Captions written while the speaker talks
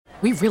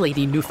We really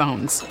need new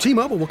phones.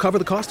 T-Mobile will cover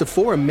the cost of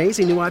 4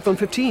 amazing new iPhone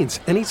 15s,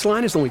 and each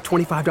line is only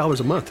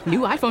 $25 a month. New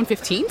iPhone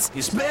 15s?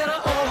 It's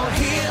better over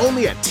here.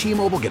 Only at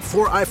T-Mobile, get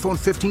 4 iPhone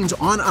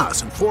 15s on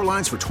us and 4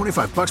 lines for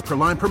 $25 per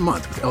line per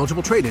month with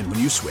eligible trade-in when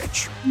you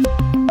switch.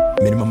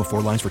 Minimum of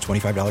 4 lines for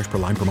 $25 per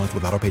line per month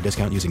with autopay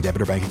discount using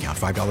debit or bank account.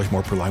 $5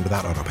 more per line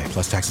without autopay,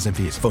 plus taxes and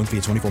fees. Phone fee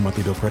at 24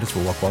 monthly bill credits for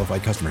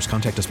well-qualified customers.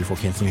 Contact us before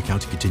canceling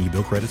account to continue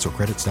bill credits or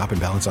credit stop and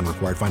balance on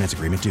required finance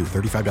agreement due.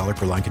 $35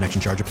 per line connection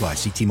charge applies.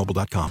 See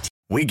T-Mobile.com.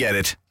 We get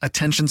it.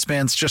 Attention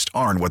spans just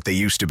aren't what they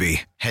used to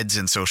be. Heads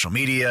in social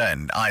media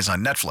and eyes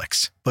on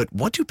Netflix. But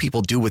what do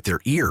people do with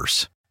their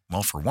ears?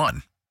 Well, for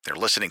one, they're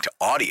listening to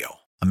audio.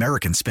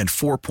 Americans spend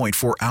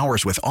 4.4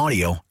 hours with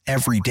audio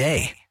every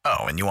day.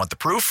 Oh, and you want the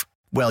proof?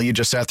 Well, you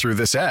just sat through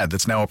this ad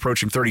that's now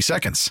approaching 30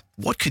 seconds.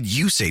 What could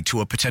you say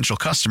to a potential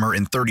customer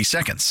in 30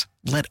 seconds?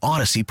 Let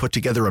Odyssey put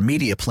together a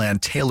media plan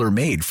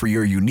tailor-made for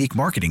your unique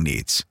marketing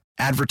needs.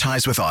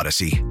 Advertise with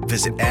Odyssey.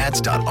 Visit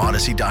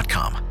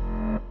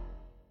ads.odyssey.com.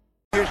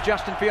 Here's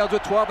Justin Fields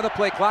with 12 on the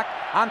play clock.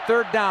 On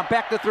third down,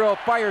 back to throw,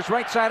 fires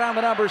right side on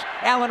the numbers.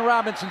 Allen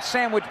Robinson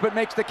sandwiched but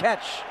makes the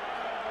catch.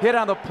 Hit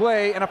on the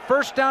play, and a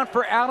first down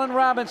for Allen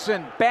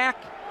Robinson. Back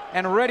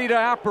and ready to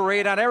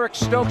operate on Eric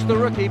Stokes, the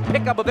rookie.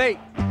 Pickup of 8.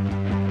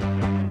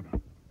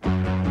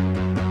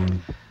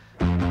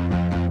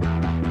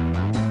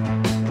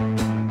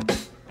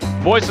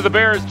 Voice of the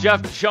Bears,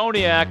 Jeff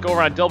Joniak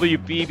over on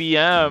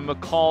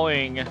WBBM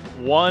calling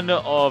one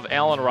of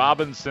Allen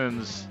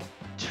Robinson's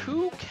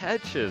 2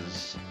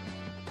 catches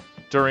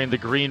during the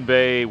Green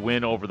Bay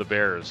win over the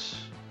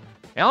Bears.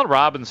 Allen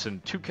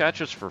Robinson, 2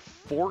 catches for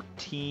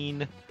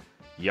 14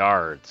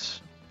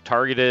 yards,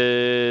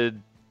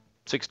 targeted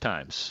 6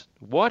 times.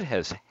 What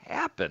has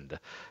happened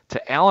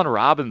to Allen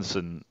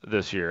Robinson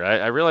this year?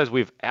 I realize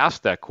we've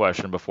asked that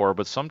question before,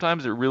 but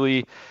sometimes it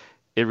really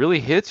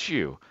hits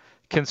you,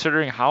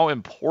 considering how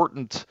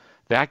important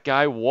that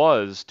guy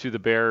was to the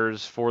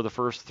Bears for the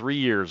first 3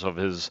 years of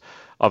his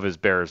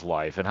Bears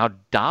life, and how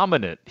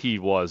dominant he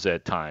was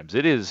at times.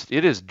 It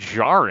is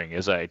jarring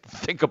as I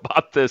think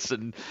about this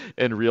in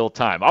real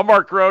time. I'm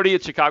Mark Grody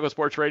at Chicago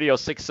Sports Radio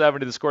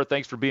 670 The Score.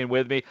 Thanks for being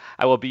with me.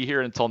 I will be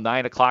here until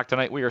 9 o'clock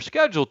tonight. We are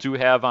scheduled to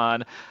have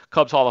on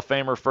Cubs Hall of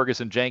Famer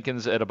Ferguson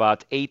Jenkins at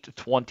about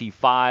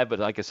 8:25, but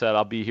like I said,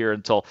 I'll be here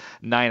until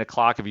 9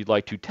 o'clock if you'd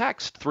like to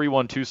text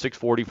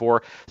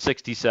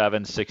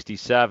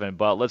 312-644-6767.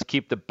 But let's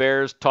keep the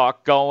Bears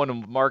talk going.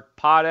 And Mark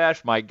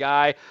Potash, my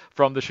guy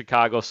from the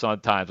Chicago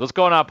Sun-Times. What's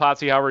going on,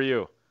 Potsy? How are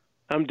you?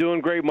 I'm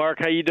doing great, Mark.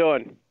 How you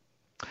doing?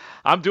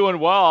 I'm doing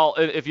well.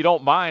 If you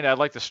don't mind, I'd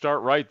like to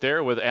start right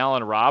there with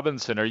Allen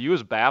Robinson. Are you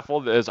as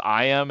baffled as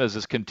I am as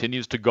this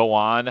continues to go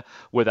on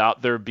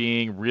without there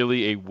being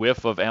really a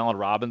whiff of Allen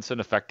Robinson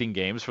affecting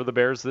games for the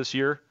Bears this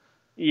year?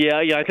 Yeah.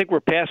 I think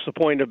we're past the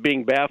point of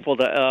being baffled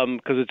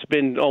because it's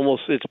been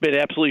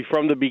absolutely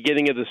from the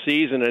beginning of the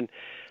season. And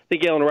I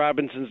think Allen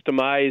Robinson's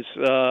demise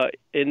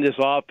in this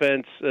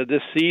offense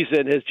this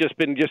season has just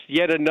been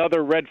yet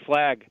another red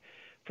flag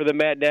for the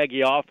Matt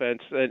Nagy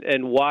offense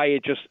and why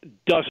it just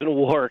doesn't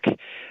work.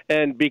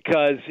 And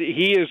because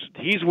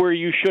he's where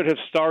you should have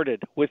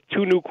started with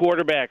 2 new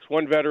quarterbacks,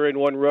 1 veteran,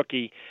 1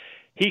 rookie.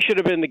 He should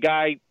have been the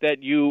guy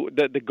that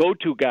the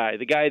go-to guy,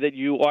 the guy that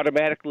you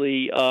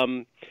automatically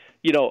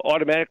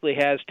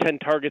has 10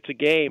 targets a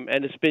game,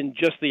 and it's been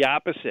just the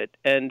opposite.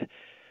 And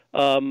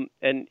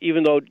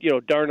even though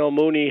Darnell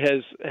Mooney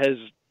has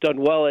done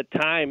well at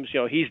times,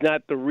 he's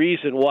not the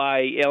reason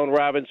why Allen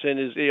Robinson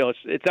is.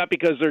 It's not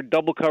because they're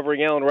double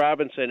covering Allen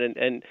Robinson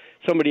and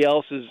somebody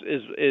else is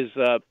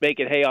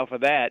making hay off of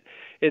that.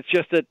 It's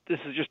just that this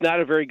is just not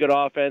a very good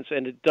offense,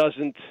 and it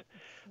doesn't.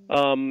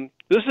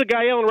 This is a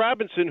guy, Allen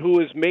Robinson, who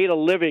has made a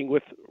living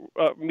with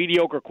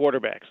mediocre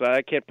quarterbacks.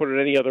 I can't put it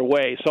any other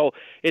way. So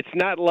it's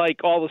not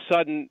like all of a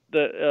sudden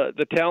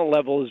the talent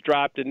level has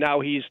dropped and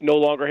now he's no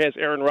longer has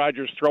Aaron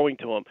Rodgers throwing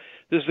to him.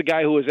 This is a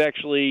guy who has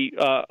actually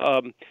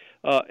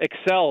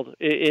excelled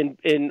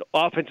in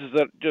offenses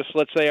that just,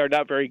 let's say, are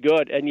not very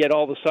good, and yet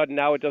all of a sudden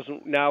now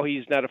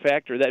he's not a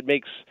factor. That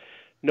makes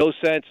no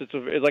sense.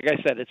 Like I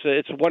said,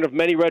 it's one of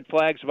many red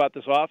flags about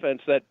this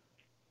offense that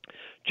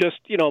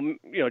just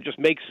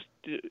makes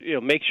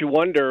you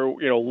wonder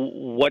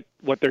what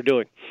they're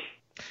doing.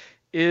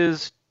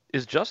 Is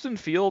Justin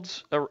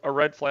Fields a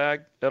red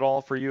flag at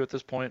all for you at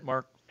this point,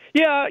 Mark?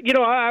 Yeah,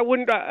 I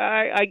wouldn't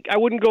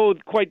go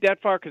quite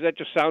that far because that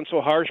just sounds so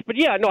harsh. But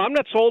yeah, no, I'm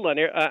not sold on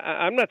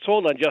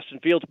Justin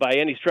Fields by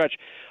any stretch.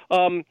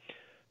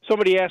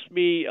 Somebody asked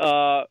me,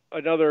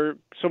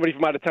 somebody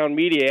from out of town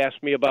media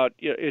asked me about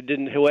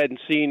who hadn't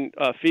seen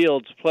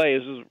Fields play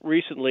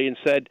recently and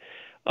said,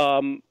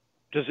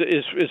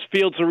 is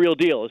Fields the real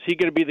deal? Is he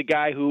going to be the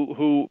guy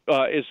who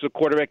is the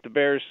quarterback the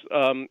Bears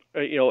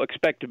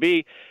expect to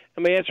be?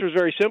 And my answer is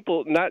very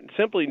simple. Not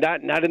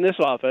in this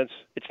offense.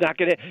 It's not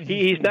going to.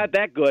 He's not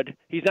that good.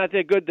 He's not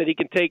that good that he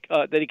can take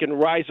that he can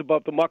rise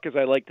above the muck, as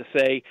I like to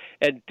say,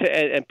 and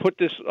put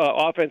this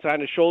offense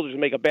on his shoulders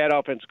and make a bad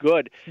offense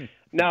good.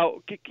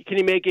 Now, can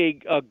he make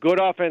a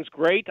good offense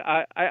great?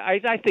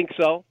 I think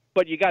so.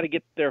 but you got to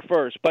get there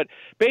first. But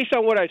based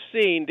on what I've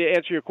seen, to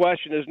answer your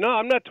question, is no,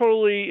 I'm not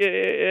totally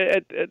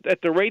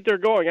at the rate they're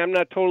going. I'm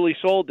not totally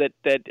sold that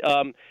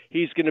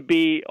he's going to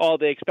be all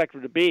they expect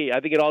him to be. I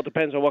think it all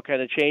depends on what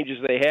kind of changes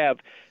they have,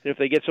 and if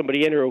they get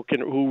somebody in here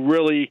who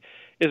really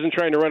isn't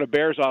trying to run a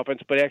Bears offense,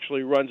 but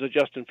actually runs a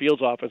Justin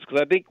Fields offense.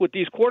 Because I think with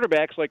these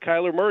quarterbacks like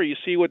Kyler Murray, you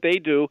see what they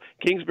do.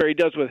 Kingsbury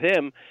does with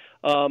him.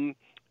 That's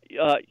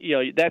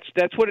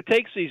what it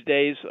takes these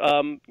days.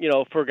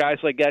 For guys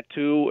like that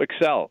to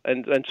excel,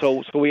 and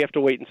so we have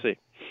to wait and see.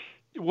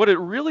 What it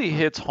really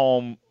hits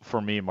home for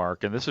me,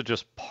 Mark, and this is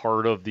just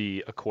part of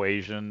the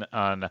equation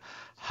on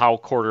how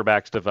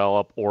quarterbacks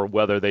develop or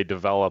whether they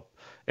develop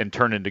and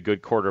turn into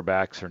good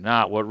quarterbacks or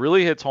not. What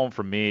really hits home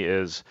for me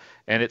is,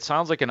 and it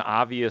sounds like an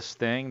obvious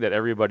thing that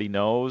everybody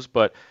knows,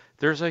 but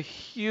there's a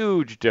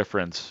huge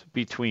difference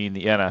between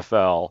the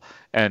NFL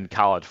and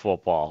college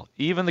football.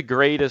 Even the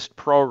greatest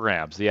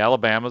programs, the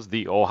Alabamas,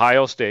 the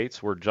Ohio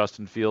States, where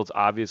Justin Fields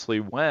obviously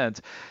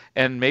went,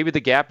 and maybe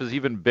the gap is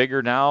even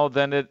bigger now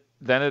than it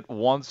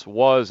once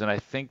was. And I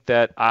think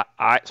that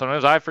I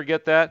sometimes I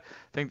forget that.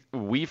 I think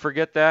we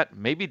forget that.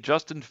 Maybe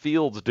Justin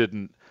Fields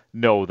didn't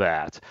know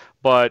that,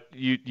 but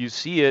you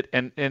see it,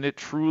 and it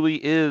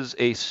truly is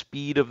a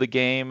speed of the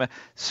game,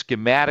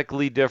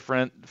 schematically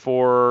different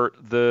for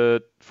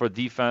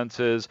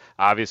defenses.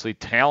 Obviously,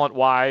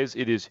 talent-wise,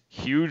 it is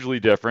hugely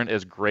different,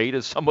 as great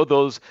as some of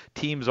those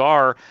teams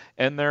are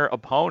and their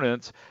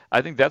opponents.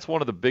 I think that's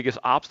one of the biggest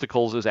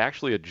obstacles, is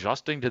actually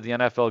adjusting to the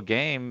NFL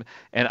game,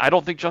 and I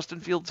don't think Justin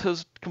Fields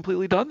has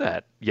completely done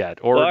that yet,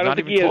 or I don't not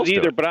think even he close has to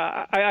either. it. But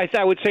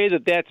I would say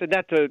that's,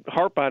 not to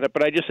harp on it,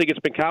 but I just think it's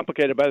been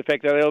complicated by the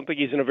fact that I don't think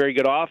he's in a very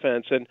good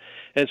offense, and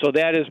so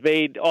that has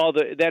made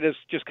that has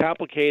just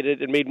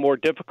complicated and made more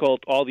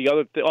difficult all the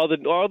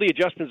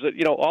adjustments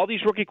that all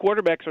these rookie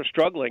quarterbacks are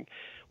struggling,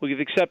 with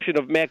the exception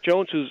of Mac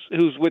Jones,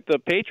 who's with the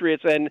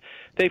Patriots, and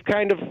they've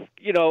kind of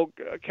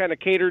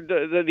catered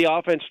the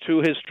offense to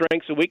his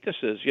strengths and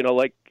weaknesses.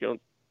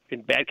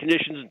 In bad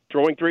conditions,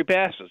 throwing 3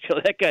 passes,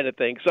 that kind of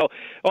thing. So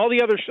all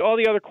the other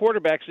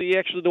quarterbacks,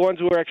 the ones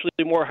who are actually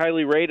more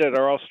highly rated,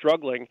 are all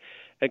struggling,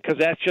 and because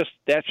that's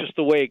just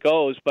the way it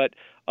goes. But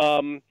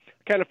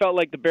kind of felt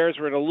like the Bears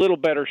were in a little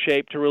better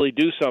shape to really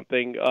do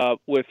something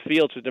with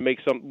Fields and to make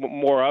some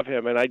more of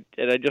him, and I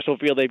just don't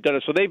feel they've done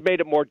it. So they've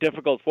made it more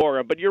difficult for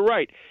him. But you're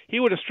right,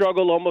 he would have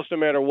struggled almost no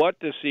matter what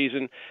this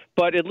season,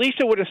 but at least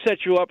it would have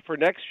set you up for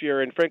next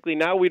year. And frankly,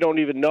 now we don't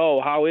even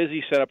know how is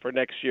he set up for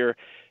next year.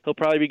 He'll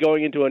probably be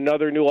going into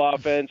another new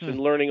offense and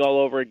learning all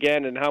over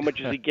again, and how much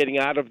is he getting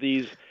out of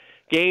these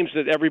games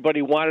that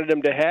everybody wanted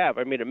him to have.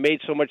 I mean, it made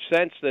so much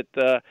sense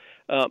that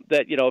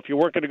if you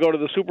weren't going to go to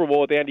the Super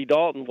Bowl with Andy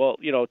Dalton, well,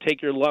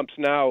 take your lumps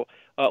now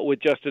with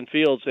Justin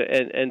Fields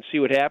and see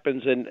what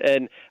happens.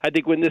 And I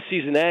think when this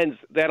season ends,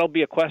 that'll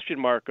be a question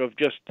mark of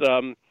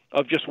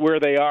just where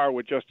they are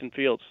with Justin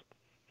Fields.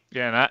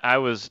 Yeah, and I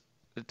was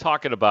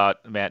talking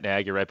about Matt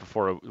Nagy right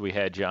before we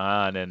had you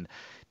on, and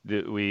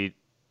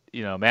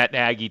Matt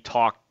Nagy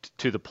talked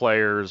to the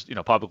players,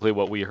 publicly,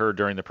 what we heard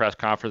during the press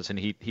conference, and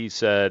he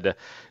said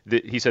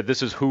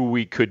this is who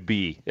we could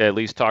be, at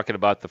least talking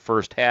about the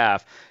first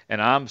half.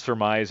 And I'm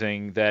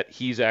surmising that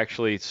he's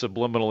actually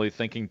subliminally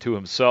thinking to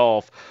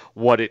himself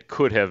what it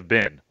could have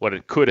been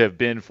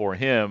for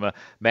him,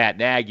 Matt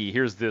Nagy.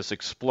 Here's this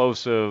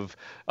explosive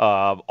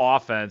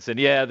offense, and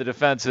the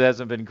defense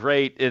hasn't been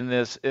great in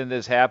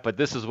this half, but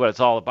this is what it's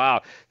all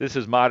about. This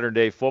is modern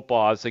day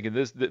football. I was thinking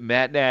that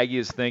Matt Nagy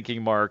is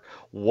thinking, Mark,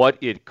 what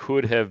it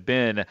could have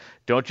been.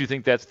 Don't you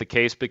think that's the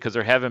case? Because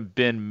there haven't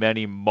been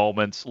many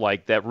moments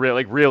like that,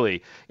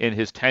 really, in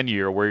his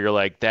tenure, where you're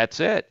like, that's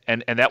it.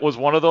 And that was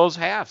one of those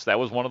halves. That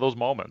was one of those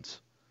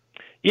moments.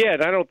 Yeah,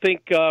 and I don't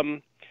think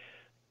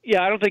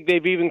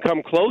they've even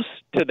come close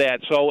to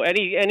that. So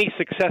any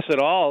success at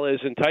all is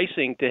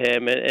enticing to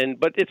him,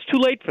 but it's too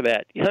late for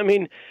that. I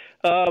mean,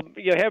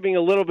 having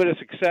a little bit of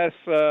success,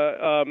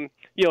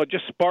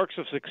 just sparks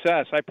of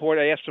success. I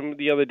asked him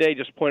the other day,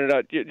 just pointed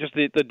out just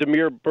the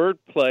Damiere Byrd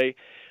play.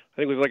 I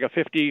think it was like a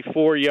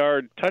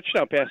 54-yard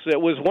touchdown pass. It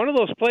was one of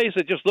those plays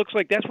that just looks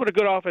like that's what a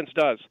good offense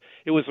does.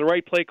 It was the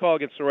right play call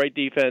against the right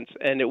defense,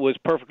 and it was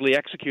perfectly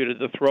executed.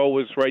 The throw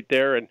was right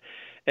there, and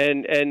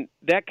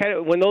that kind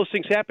of, when those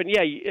things happen,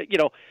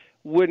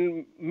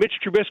 when Mitch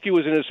Trubisky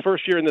was in his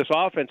first year in this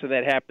offense and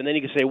that happened, then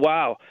you can say,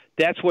 wow,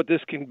 that's what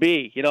this can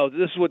be.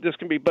 This is what this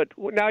can be. But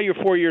now you're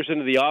 4 years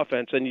into the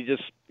offense, and you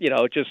just,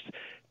 it just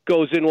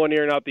goes in one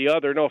ear and out the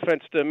other. No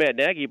offense to Matt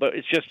Nagy, but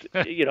it's just,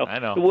 I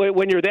know.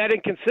 When you're that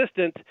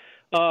inconsistent,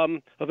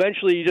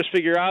 eventually you just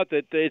figure out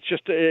that it's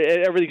just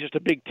everything's just a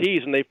big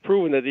tease, and they've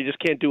proven that they just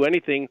can't do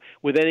anything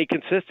with any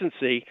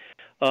consistency.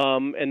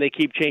 And they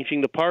keep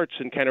changing the parts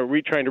and kind of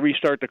trying to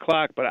restart the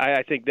clock, but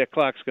I think that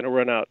clock's going to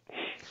run out.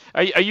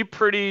 Are you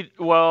pretty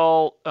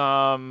well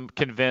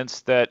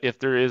convinced that if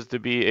there is to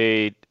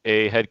be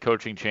a head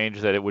coaching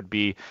change, that it would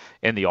be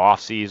in the off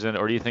season,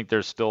 or do you think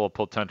there's still a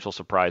potential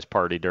surprise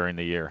party during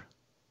the year?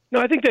 No,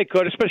 I think they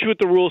could, especially with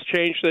the rules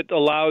change that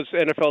allows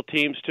NFL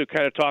teams to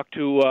kind of talk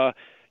to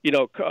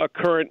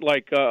current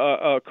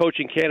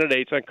coaching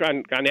candidates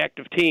on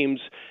active teams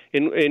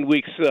in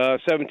weeks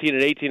 17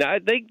 and 18.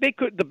 They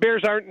could. The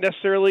Bears aren't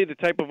necessarily the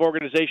type of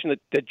organization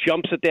that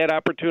jumps at that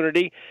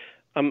opportunity.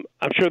 I'm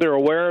sure they're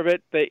aware of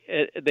it.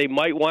 They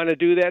might want to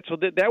do that. So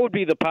that would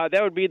be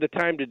the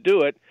time to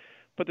do it.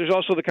 But there's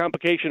also the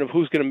complication of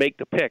who's going to make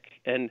the pick,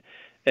 and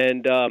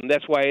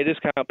that's why it is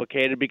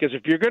complicated. Because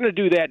if you're going to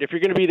do that, if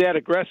you're going to be that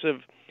aggressive,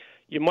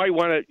 you might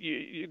want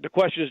to. The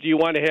question is, do you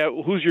want to have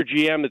who's your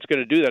GM that's going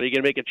to do that? Are you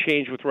going to make a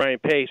change with Ryan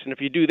Pace? And if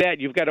you do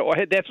that, you've got to.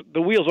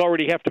 The wheels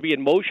already have to be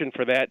in motion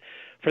for that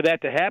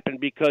to happen,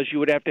 because you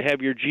would have to have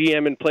your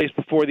GM in place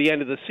before the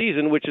end of the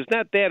season, which is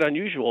not that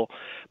unusual,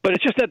 but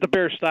it's just not the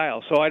Bears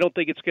style. So I don't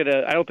think that's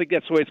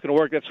the way it's going to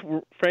work. That's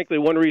frankly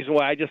one reason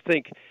why I just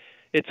think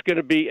it's going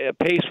to be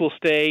Pace will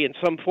stay in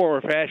some form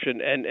or fashion,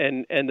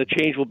 and the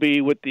change will be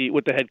with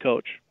the head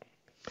coach.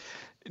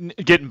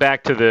 Getting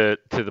back to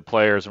the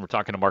players, and we're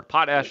talking to Mark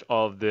Potash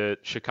of the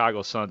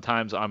Chicago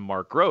Sun-Times. I'm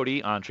Mark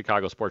Grody on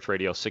Chicago Sports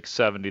Radio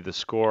 670 The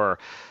Score.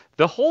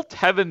 The whole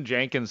Tevin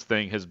Jenkins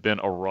thing has been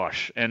a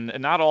rush, and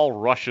not all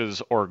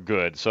rushes are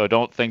good. So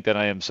don't think that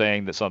I am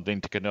saying that something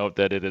to connote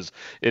that it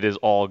is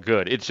all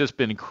good. It's just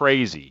been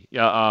crazy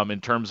in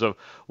terms of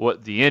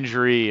what the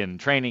injury and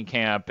training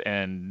camp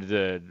and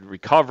the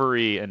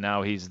recovery, and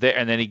now he's there.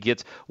 And then he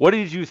gets. What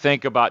did you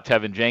think about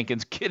Tevin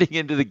Jenkins getting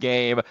into the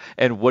game,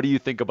 and what do you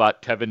think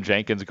about Tevin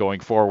Jenkins going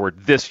forward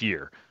this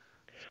year?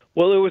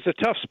 Well, it was a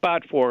tough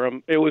spot for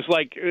him. It was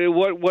like,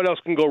 what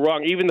else can go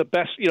wrong? Even the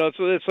best,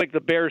 it's like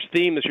the Bears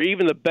theme this year.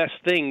 Even the best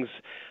things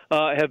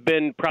have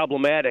been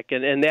problematic,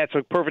 and that's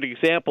a perfect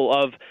example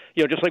of,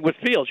 just like with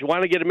Fields, you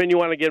want to get him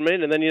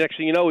in, and then the next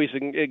thing you know, he's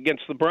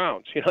against the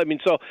Browns. You know what I mean?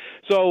 So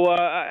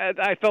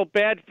I felt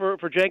bad for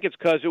Jenkins,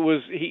 because it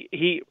was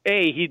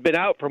he'd been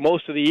out for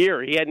most of the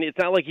year. It's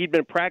not like he'd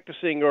been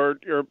practicing or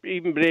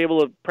even been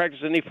able to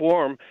practice in any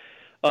form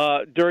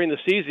during the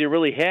season. He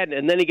really hadn't,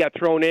 and then he got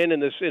thrown in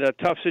a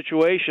tough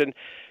situation.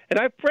 And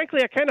I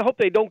kind of hope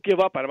they don't give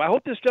up on him. I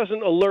hope this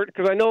doesn't alert,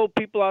 because I know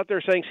people out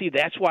there saying, "See,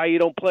 that's why you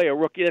don't play a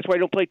rookie. That's why you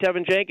don't play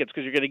Tevin Jenkins,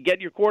 because you're going to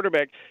get your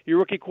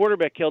rookie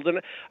quarterback killed."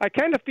 And I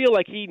kind of feel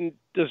like he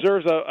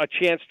deserves a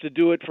chance to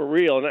do it for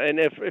real. And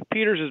if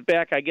Peters is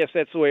back, I guess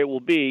that's the way it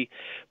will be.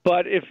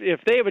 But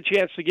if they have a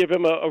chance to give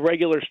him a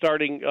regular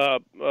starting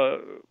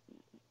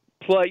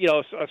play,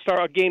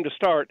 a game to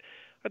start,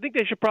 I think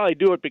they should probably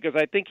do it, because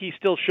I think he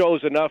still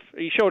shows enough.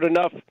 He showed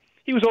enough.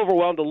 He was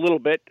overwhelmed a little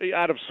bit,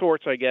 out of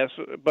sorts, I guess.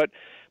 But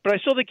I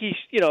still think he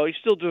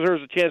still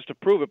deserves a chance to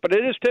prove it. But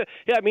it is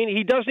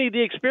he does need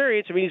the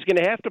experience. I mean, he's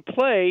going to have to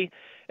play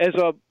as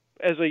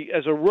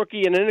a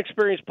rookie and an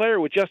inexperienced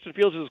player with Justin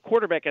Fields as a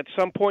quarterback at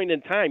some point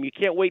in time. You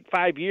can't wait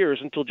 5 years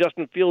until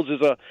Justin Fields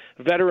is a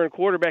veteran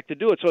quarterback to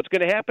do it. So it's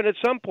going to happen at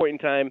some point in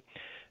time.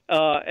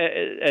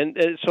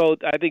 And so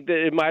I think that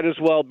it might as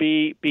well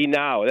be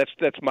now.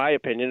 That's my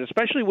opinion,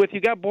 especially with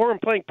you got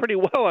Borom playing pretty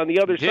well on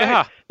the other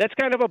side. That's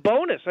kind of a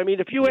bonus. I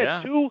mean, if you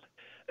had two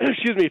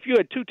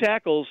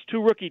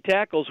rookie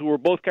tackles who were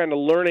both kind of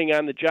learning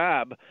on the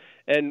job,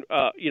 and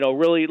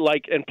really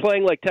and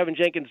playing like Tevin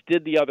Jenkins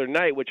did the other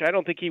night, which I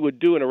don't think he would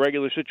do in a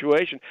regular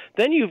situation,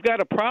 then you've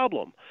got a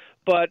problem.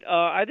 But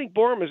I think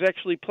Borom has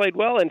actually played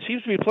well and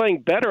seems to be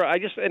playing better. I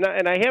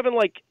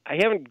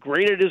haven't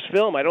graded his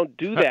film. I don't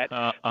do that.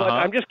 But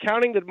I'm just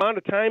counting the amount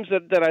of times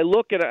that I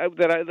look at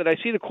that I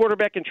see the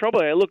quarterback in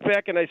trouble, and I look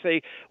back and I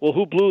say, well,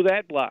 who blew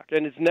that block?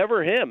 And it's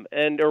never him,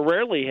 or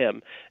rarely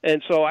him.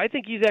 And so I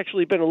think he's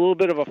actually been a little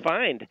bit of a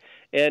find,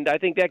 and I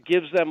think that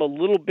gives them a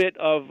little bit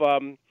of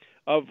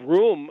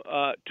room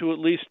to at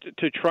least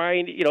to try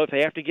and, if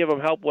they have to give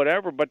him help,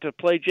 whatever, but to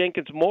play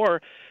Jenkins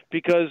more,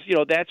 because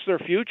that's their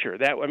future.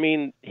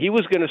 He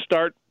was going to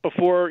start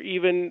before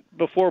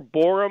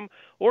Borom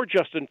or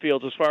Justin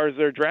Fields as far as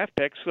their draft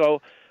picks.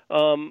 So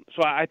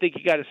I think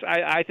you got to.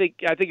 I think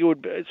it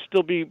would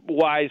still be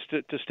wise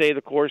to stay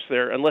the course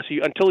there,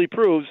 until he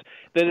proves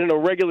that in a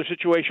regular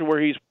situation where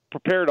he's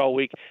prepared all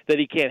week that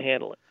he can't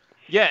handle it.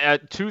 Yeah,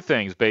 two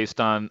things based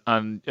on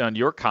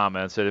your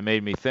comments that it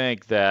made me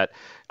think that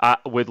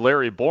with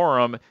Larry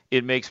Borom,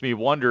 it makes me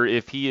wonder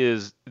if he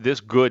is this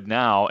good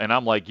now. And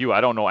I'm like you,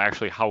 I don't know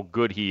actually how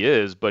good he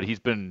is, but he's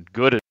been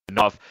good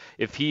enough.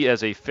 If he,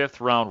 as a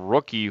fifth-round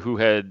rookie who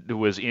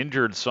was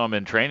injured some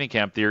in training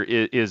camp there,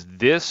 is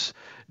this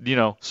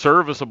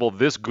serviceable,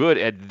 this good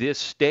at this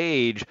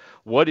stage,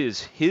 what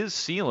is his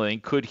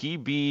ceiling? Could he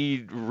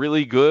be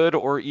really good,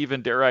 or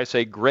even, dare I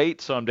say, great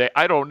someday?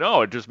 I don't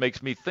know. It just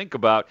makes me think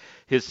about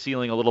his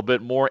ceiling a little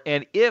bit more.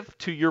 And if,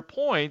 to your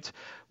point,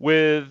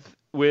 with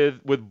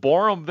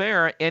Borom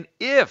there, and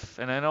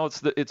I know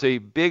it's a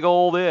big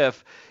old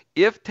if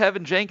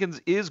Tevin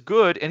Jenkins is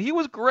good, and he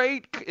was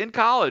great in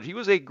college, he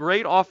was a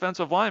great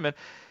offensive lineman,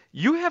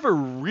 you have a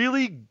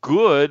really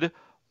good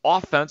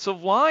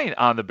offensive line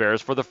on the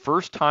Bears for the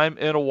first time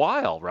in a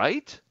while,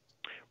 right?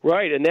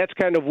 Right, and that's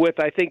kind of with,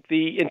 I think,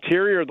 the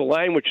interior of the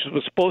line, which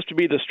was supposed to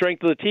be the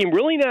strength of the team,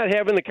 really not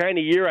having the kind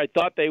of year I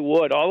thought they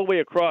would all the way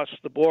across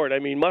the board. I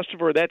mean,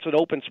 Mustipher, that's an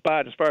open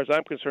spot as far as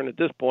I'm concerned at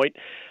this point.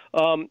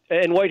 And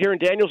Whitehair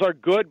and Daniels are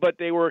good, but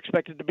they were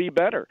expected to be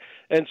better.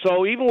 And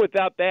so even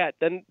without that,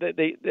 then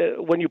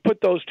when you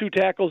put those two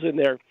tackles in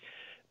there,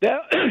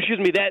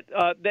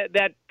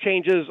 that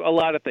changes a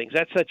lot of things.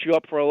 That sets you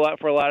up for a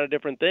lot of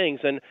different things.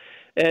 And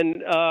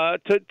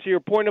to your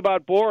point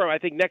about Borom, I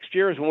think next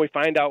year is when we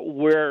find out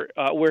where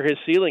his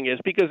ceiling is,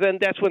 because then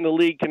that's when the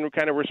league can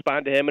kind of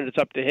respond to him, and it's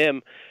up to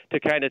him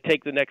to kind of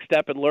take the next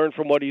step and learn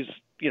from what he's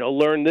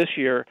learned this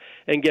year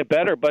and get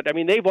better. But I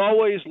mean, they've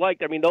always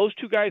liked. I mean, those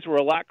two guys were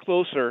a lot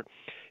closer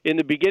in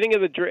the beginning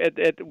of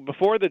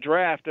before the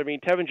draft. I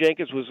mean, Tevin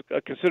Jenkins was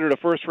considered a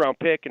first-round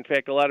pick. In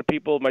fact, a lot of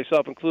people,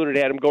 myself included,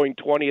 had him going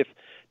 20th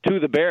to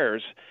the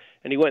Bears,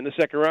 and he went in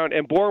the second round.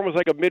 And Borom was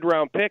like a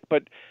mid-round pick,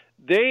 but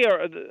they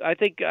are. I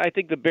think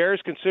the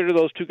Bears consider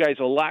those two guys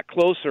a lot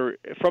closer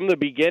from the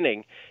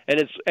beginning,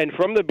 and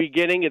from the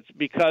beginning, it's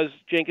because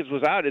Jenkins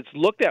was out. It's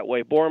looked that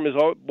way. Borom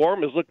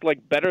has looked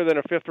like better than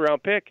a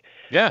fifth-round pick.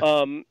 Yeah.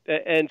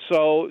 And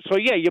so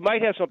yeah, you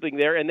might have something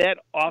there, and that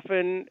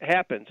often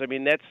happens. I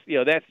mean,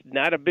 that's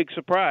not a big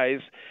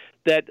surprise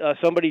that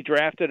somebody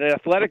drafted an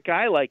athletic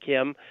guy like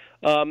him,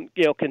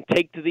 can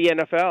take to the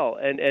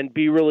NFL and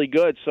be really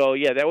good. So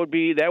yeah, that would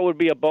be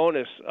a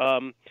bonus.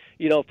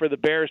 For the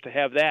Bears to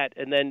have that,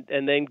 and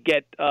then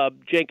get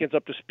Jenkins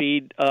up to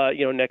speed,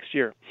 next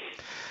year.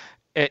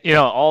 And,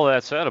 all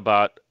that said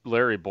about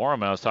Larry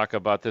Borom, I was talking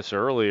about this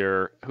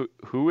earlier.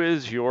 Who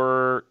is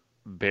your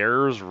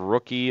Bears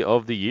Rookie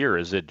of the Year?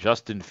 Is it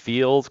Justin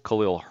Fields,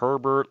 Khalil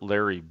Herbert,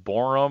 Larry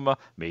Borom,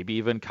 maybe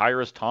even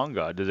Khyiris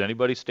Tonga? Does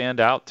anybody stand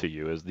out to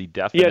you as the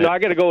definite? Yeah, no, I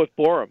got to go with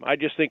Borom. I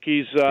just think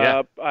he's.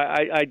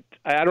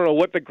 I don't know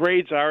what the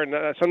grades are,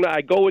 and sometimes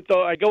I go with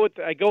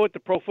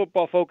the Pro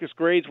Football Focus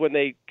grades when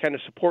they kind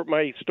of support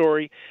my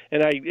story,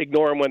 and I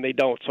ignore them when they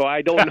don't. So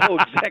I don't know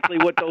exactly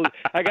what those.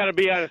 I got to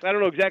be honest. I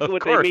don't know exactly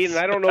what they mean, and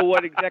I don't know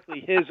what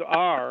exactly his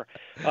are.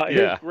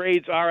 His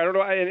grades are. I don't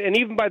know, and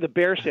even by the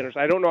Bear standards,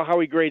 I don't know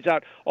how he grades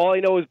out. All I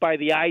know is by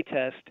the eye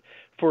test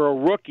for a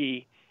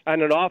rookie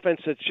on an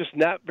offense that's just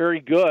not very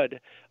good.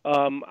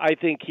 I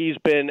think he's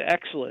been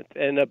excellent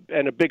and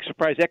a big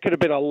surprise. That could have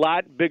been a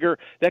lot bigger.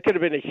 That could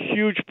have been a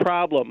huge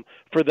problem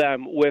for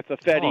them with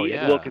Fetty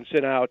and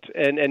Wilkinson out,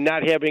 and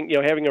not having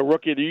a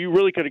rookie. You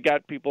really could have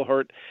got people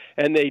hurt,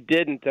 and they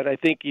didn't. And I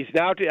think he's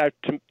now,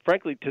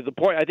 frankly, to the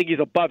point. I think he's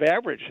above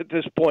average at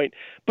this point.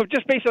 But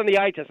just based on the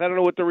eye test, I don't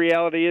know what the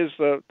reality is.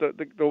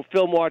 The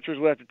film watchers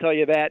will have to tell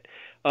you that.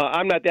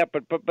 I'm not that,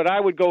 but I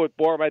would go with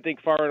Borom. I think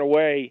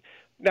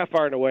not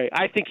far and away.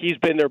 I think he's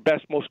been their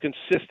best, most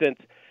consistent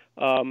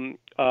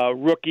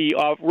rookie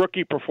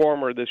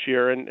performer this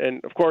year,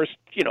 and of course,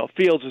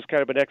 Fields is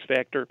kind of an X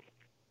factor.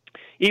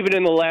 Even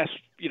in the last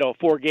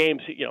 4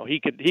 games, he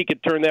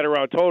could turn that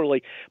around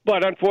totally.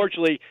 But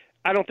unfortunately,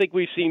 I don't think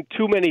we've seen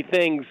too many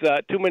things,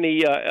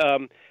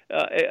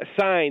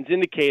 signs,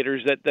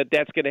 indicators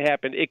that's going to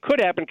happen. It could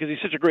happen because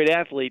he's such a great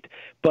athlete,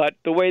 but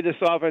the way this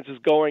offense is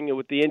going and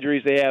with the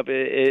injuries they have,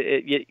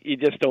 you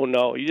just don't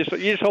know. You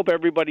just hope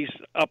everybody's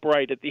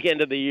upright at the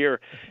end of the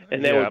year,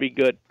 and that would be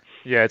good.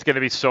 Yeah, it's going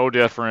to be so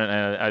different,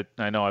 and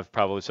I know I've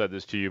probably said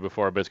this to you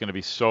before, but it's going to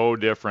be so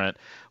different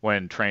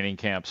when training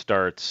camp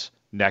starts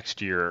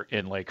next year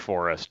in Lake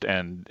Forest,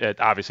 and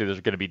obviously there's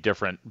going to be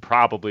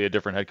probably a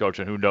different head coach,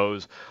 and who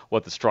knows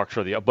what the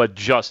structure of but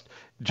just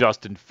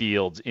Justin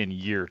Fields in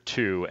year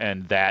 2,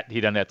 and that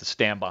he doesn't have to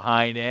stand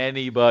behind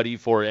anybody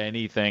for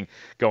anything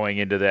going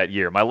into that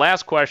year. My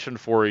last question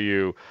for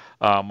you,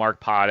 Mark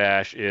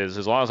Potash, is,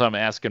 as long as I'm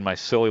asking my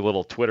silly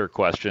little Twitter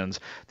questions,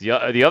 the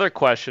other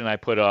question I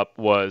put up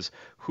was,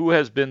 who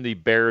has been the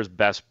Bears'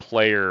 best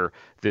player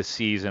this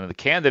season? And the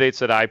candidates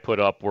that I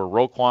put up were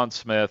Roquan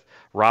Smith,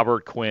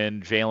 Robert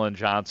Quinn, Jalen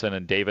Johnson,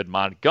 and David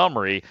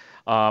Montgomery.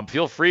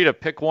 Feel free to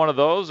pick one of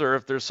those, or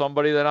if there's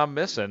somebody that I'm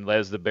missing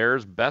as the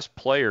Bears' best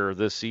player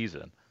this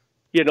season.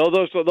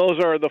 Those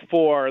are the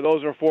 4.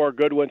 Those are 4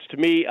 good ones to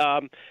me.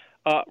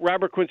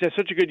 Robert Quinn's had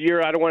such a good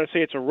year. I don't want to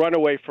say it's a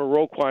runaway for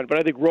Roquan, but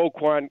I think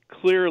Roquan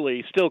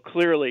still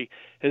clearly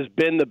has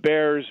been the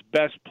Bears'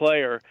 best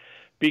player,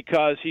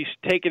 because he's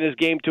taken his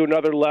game to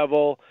another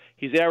level.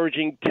 He's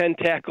averaging 10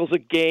 tackles a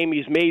game.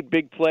 He's made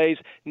big plays.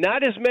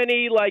 Not as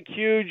many like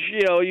huge,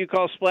 you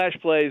call splash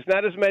plays.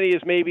 Not as many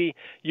as maybe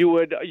you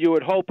would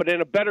hope. But in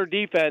a better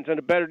defense,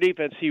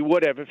 he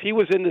would have. If he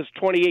was in this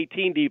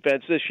 2018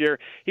 defense this year,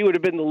 he might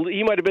have been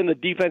the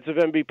defensive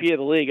MVP of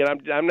the league.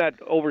 And I'm not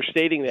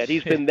overstating that.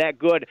 He's been that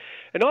good.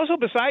 And also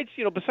besides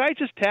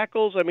his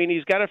tackles, I mean,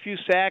 he's got a few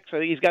sacks. I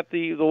think he's got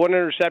the one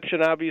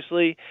interception,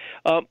 obviously.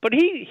 But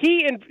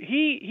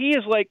he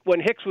is like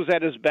when Hicks was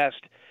at his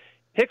best.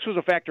 Hicks was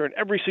a factor in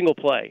every single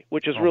play,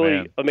 which is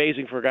really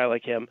amazing for a guy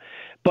like him.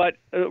 But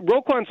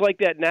Roquan's like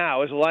that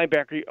now as a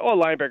linebacker.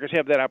 All linebackers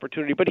have that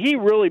opportunity, but he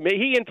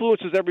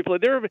influences every play.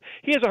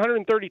 He has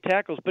 130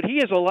 tackles, but he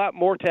has a lot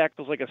more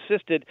tackles, like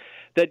assisted,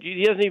 that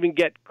he doesn't even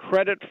get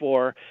credit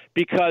for,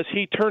 because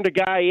he turned a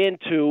guy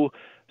into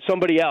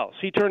somebody else.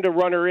 He turned a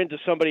runner into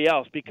somebody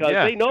else because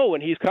they know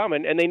when he's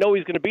coming, and they know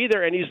he's going to be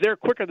there, and he's there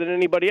quicker than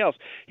anybody else.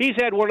 He's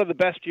had one of the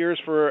best years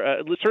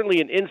for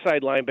certainly an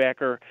inside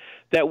linebacker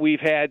that we've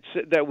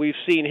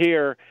seen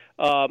here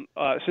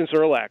since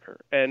Urlacher.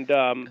 And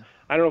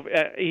I don't know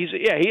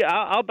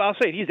if I'll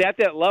say it. He's at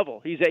that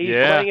level. He's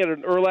playing at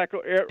an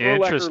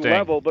Urlacher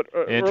level, but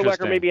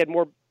Urlacher maybe had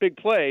more big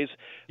plays.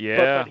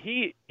 Yeah. But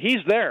he's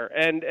there,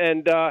 and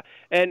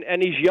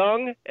he's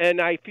young,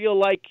 and I feel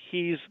like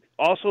he's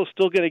also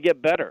still going to get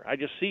better. I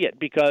just see it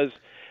because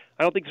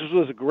I don't think this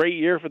was a great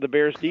year for the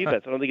Bears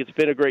defense. I don't think it's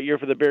been a great year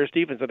for the Bears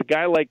defense. And a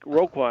guy like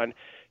Roquan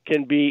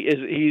can be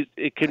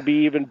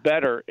even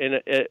better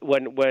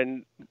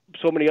when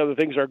so many other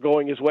things are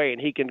going his way,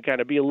 and he can kind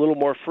of be a little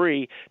more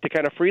free to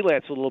kind of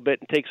freelance a little bit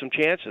and take some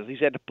chances.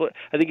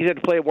 I think he's had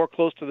to play more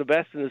close to the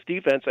vest in this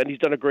defense, and he's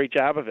done a great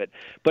job of it.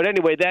 But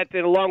anyway, that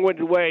in a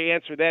long-winded way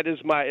answer, that is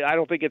I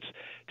don't think it's,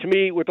 to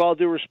me, with all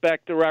due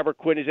respect to Robert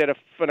Quinn, he's had a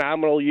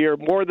phenomenal year,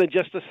 more than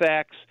just the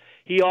sacks.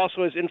 He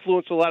also has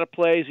influenced a lot of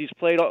plays. He's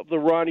played the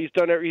run. He's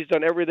done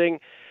everything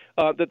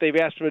that they've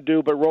asked him to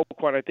do, but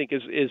Roquan, I think,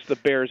 is the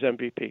Bears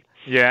MVP.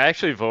 Yeah, I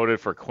actually voted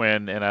for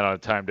Quinn, and I don't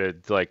have time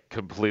to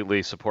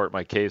completely support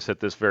my case at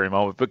this very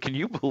moment. But can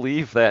you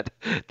believe that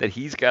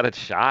he's got a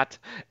shot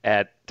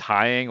at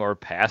tying or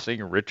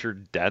passing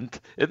Richard Dent?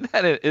 Isn't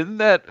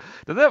that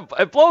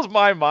it blows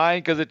my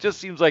mind, because it just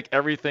seems like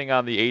everything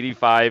on the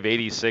 85,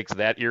 86,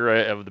 that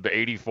era of the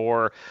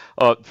 84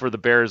 for the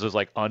Bears is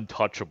like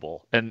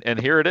untouchable. And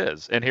here it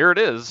is. And here it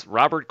is.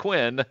 Robert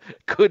Quinn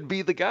could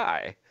be the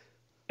guy.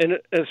 And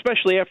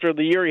especially after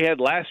the year he had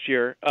last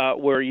year,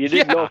 where you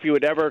didn't know if he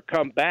would ever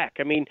come back.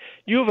 I mean,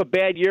 you have a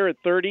bad year at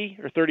 30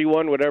 or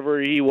 31, whatever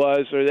he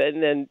was,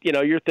 and then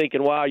you're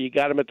thinking, wow, you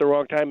got him at the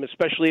wrong time,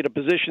 especially at a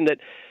position that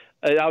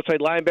an outside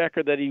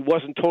linebacker that he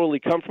wasn't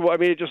totally comfortable. I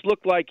mean, it just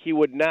looked like he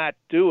would not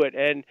do it,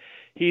 and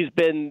he's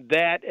been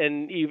that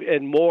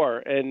and more.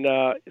 And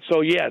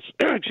so yes,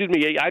 excuse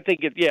me, I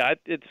think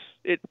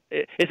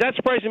it's not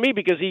surprising to me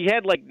because he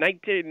had like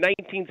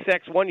 19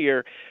 sacks one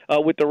year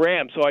with the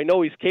Rams, so I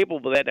know he's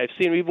capable of that. And I've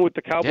seen him even with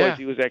the Cowboys;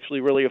 he was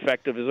actually really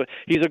effective.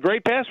 He's a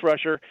great pass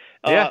rusher,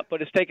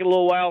 but it's taken a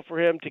little while for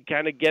him to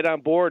kind of get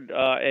on board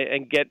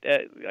and get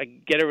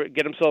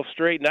himself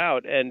straightened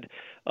out. And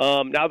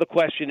now the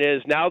question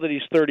is, now that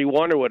he's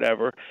 31 or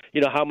whatever,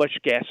 how much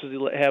gas does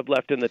he have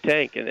left in the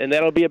tank? And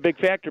that'll be a big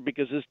factor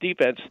because this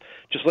defense,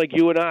 just like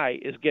you and I,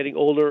 is getting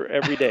older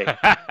every day.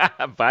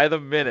 By the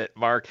minute,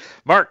 Mark.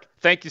 Mark,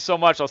 thank you so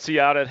much. I'll see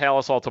you out at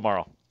Halisol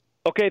tomorrow.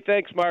 Okay,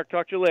 thanks, Mark.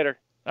 Talk to you later.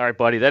 All right,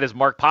 buddy. That is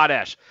Mark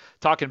Potash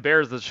talking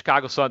Bears of the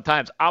Chicago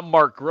Sun-Times. I'm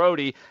Mark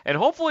Grody, and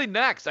hopefully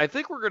next, I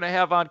think we're going to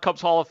have on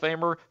Cubs Hall of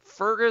Famer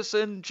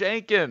Ferguson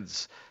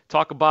Jenkins.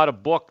 Talk about a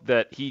book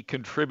that he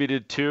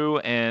contributed to,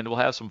 and we'll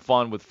have some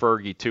fun with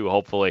Fergie, too,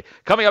 hopefully.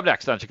 Coming up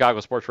next on Chicago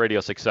Sports Radio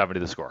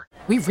 670 The Score.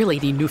 We really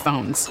need new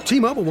phones.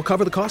 T-Mobile will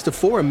cover the cost of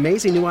 4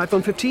 amazing new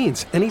iPhone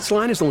 15s, and each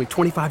line is only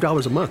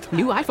 $25 a month.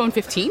 New iPhone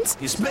 15s?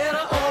 It's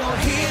better over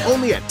here.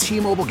 Only at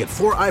T-Mobile, get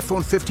 4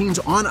 iPhone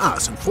 15s on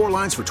us and 4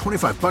 lines for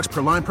 $25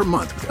 per line per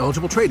month with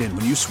eligible trade-in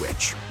when you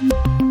switch.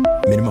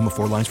 Minimum of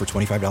 4 lines for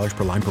 $25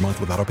 per line per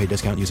month with autopay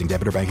discount using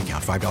debit or bank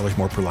account. $5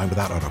 more per line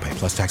without autopay,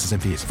 plus taxes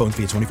and fees. Phone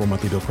fee at 24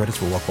 monthly bill credits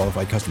for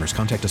well-qualified customers.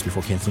 Contact us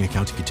before canceling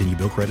account to continue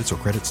bill credits or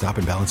credit stop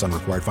and balance on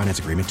required finance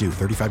agreement due.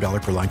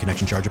 $35 per line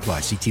connection charge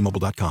applies. See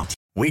T-Mobile.com.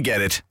 We get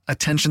it.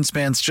 Attention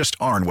spans just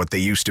aren't what they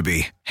used to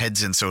be.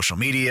 Heads in social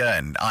media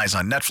and eyes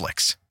on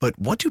Netflix. But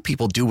what do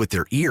people do with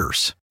their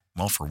ears?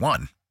 Well, for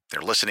one,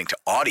 they're listening to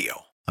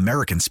audio.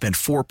 Americans spend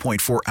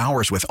 4.4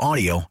 hours with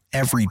audio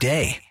every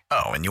day.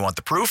 Oh, and you want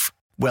the proof?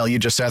 Well, you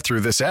just sat through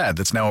this ad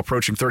that's now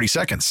approaching 30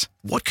 seconds.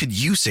 What could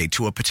you say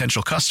to a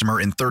potential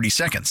customer in 30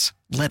 seconds?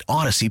 Let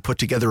Odyssey put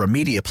together a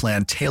media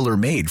plan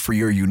tailor-made for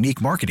your unique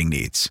marketing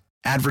needs.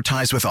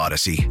 Advertise with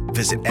Odyssey.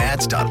 Visit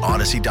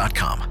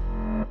ads.odyssey.com.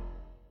 On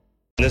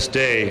this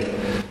day,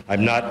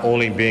 I'm not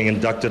only being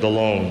inducted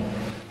alone,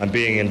 I'm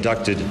being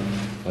inducted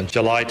on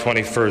July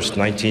 21st,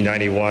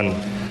 1991,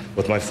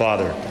 with my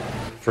father,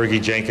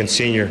 Fergie Jenkins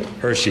Sr.,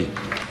 Hershey.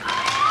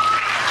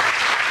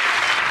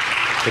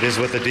 It is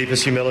with the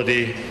deepest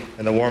humility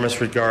and the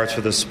warmest regards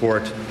for this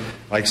sport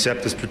I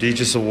accept this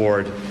prestigious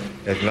award,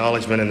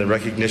 acknowledgement and the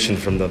recognition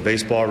from the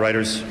Baseball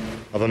Writers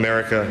of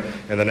America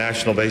and the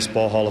National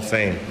Baseball Hall of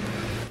Fame.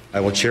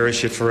 I will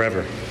cherish it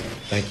forever.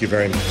 Thank you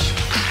very much.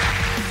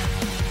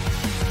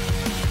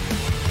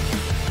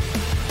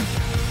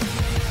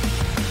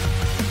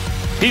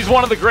 He's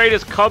one of the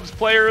greatest Cubs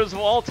players of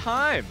all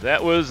time.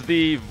 That was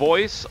the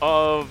voice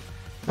of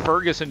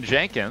Ferguson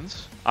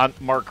Jenkins on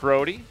Mark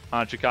Grody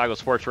on Chicago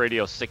Sports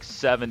Radio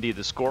 670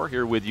 The Score,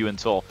 here with you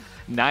until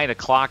 9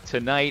 o'clock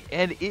tonight.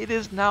 And it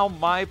is now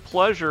my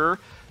pleasure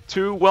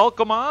to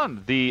welcome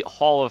on the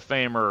Hall of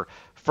Famer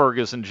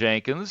Ferguson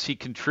Jenkins. He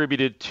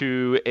contributed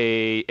to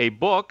a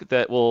book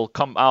that will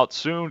come out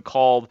soon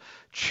called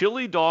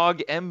Chili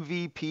Dog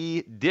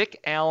MVP Dick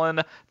Allen,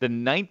 the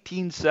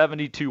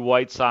 1972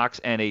 White Sox,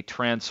 and a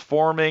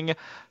transforming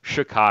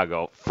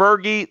Chicago.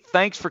 Fergie,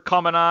 thanks for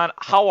coming on.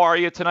 How are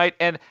you tonight?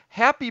 And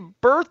happy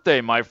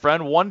birthday, my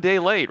friend. One day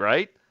late,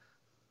 right?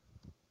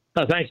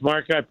 Thanks,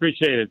 Mark. I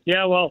appreciate it.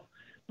 Yeah, well,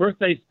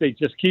 birthdays, they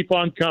just keep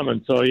on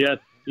coming, so yeah,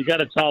 you got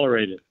to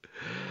tolerate it.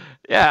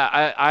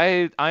 Yeah,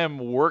 I am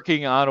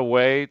working on a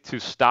way to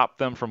stop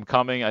them from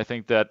coming. I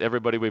think that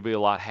everybody would be a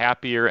lot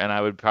happier, and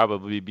I would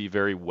probably be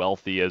very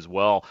wealthy as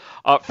well.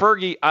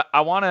 Fergie,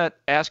 I want to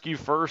ask you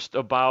first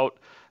about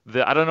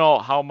I don't know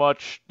how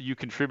much you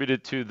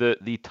contributed to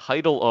the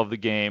title of the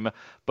game,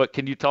 but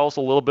can you tell us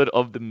a little bit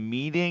of the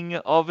meaning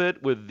of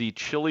it with the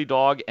Chili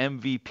Dog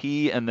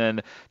MVP and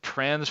then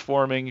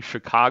transforming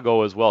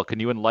Chicago as well? Can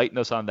you enlighten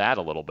us on that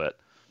a little bit?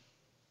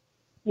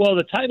 Well,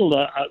 the title,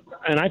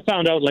 and I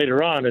found out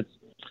later on,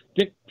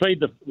 Dick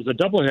played it was a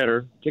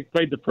doubleheader. Dick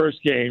played the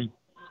first game,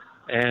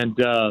 and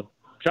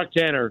Chuck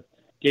Tanner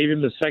gave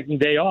him the second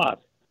day off.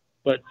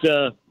 But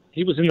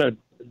he was in the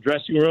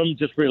dressing room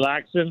just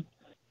relaxing,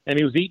 and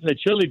he was eating a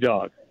chili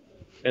dog.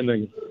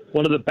 And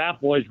one of the bat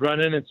boys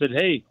run in and said,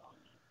 "Hey,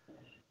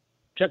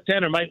 Chuck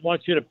Tanner might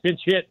want you to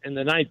pinch hit in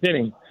the ninth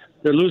inning.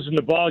 They're losing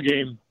the ball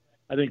game,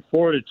 I think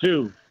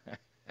 4-2."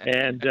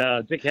 And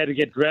Dick had to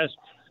get dressed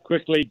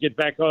quickly, get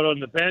back out on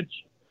the bench.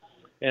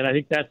 And I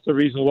think that's the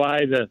reason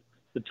why the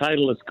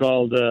title is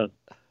called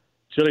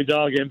Chili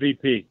Dog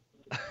MVP.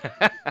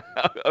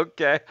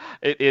 Okay.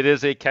 It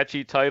is a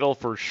catchy title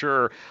for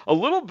sure. A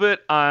little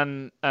bit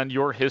on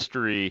your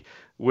history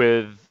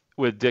with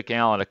Dick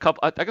Allen.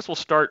 I guess we'll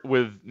start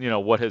with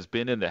what has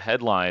been in the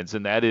headlines,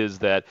 and that is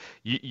that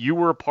you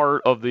were a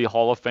part of the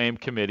Hall of Fame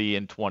committee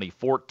in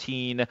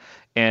 2014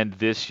 and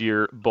this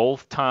year.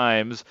 Both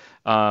times,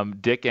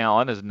 Dick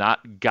Allen has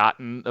not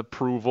gotten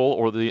approval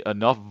or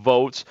enough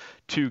votes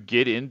to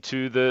get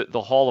into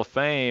the Hall of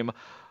Fame.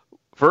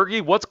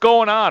 Fergie, what's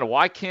going on?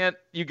 Why can't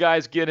you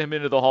guys get him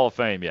into the Hall of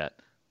Fame yet?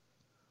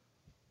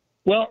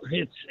 Well,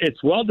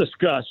 it's well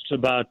discussed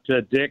about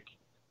Dick.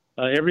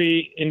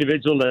 Every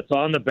individual that's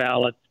on the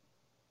ballot,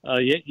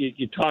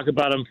 you talk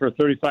about him for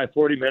 35,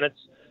 40 minutes.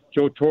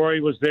 Joe Torre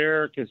was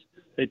there because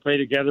they played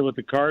together with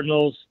the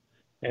Cardinals,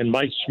 and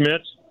Mike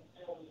Schmidt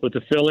with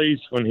the Phillies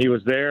when he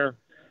was there.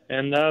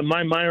 And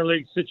my minor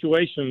league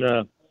situation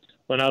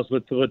when I was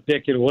with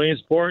Dick in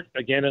Williamsport,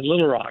 again in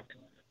Little Rock,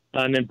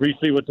 and then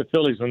briefly with the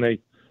Phillies when they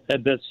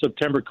had that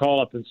September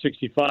call-up in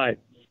 '65.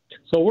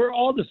 So we're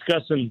all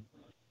discussing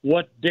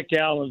what Dick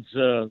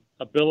Allen's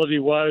ability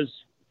was,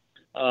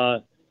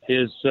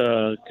 his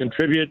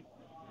contribute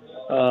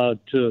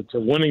to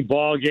winning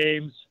ball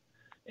games,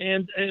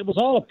 and it was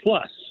all a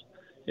plus.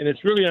 And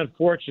it's really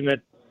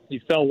unfortunate he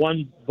fell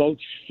one vote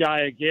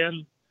shy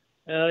again.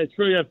 It's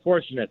really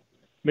unfortunate.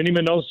 Minnie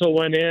Minoso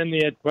went in;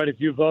 he had quite a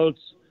few votes,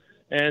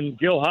 and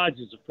Gil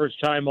Hodges, the first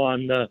time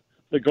on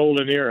the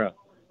Golden Era,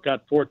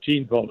 got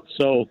 14 votes.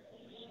 So,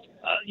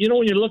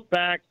 when you look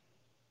back,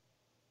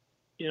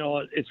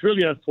 it's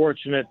really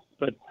unfortunate,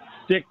 but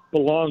Dick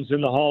belongs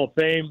in the Hall of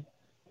Fame.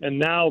 And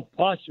now,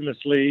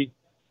 posthumously,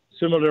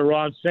 similar to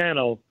Ron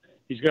Santo,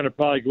 he's going to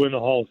probably go in the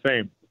Hall of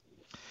Fame.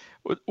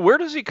 Where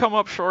does he come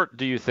up short,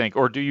 do you think,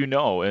 or do you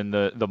know, in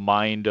the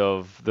mind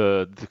of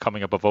the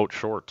coming up a vote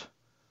short?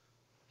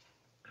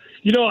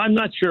 I'm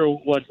not sure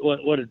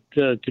what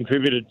it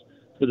contributed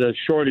to the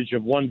shortage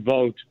of one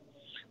vote,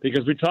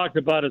 because we talked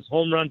about his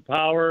home run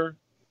power,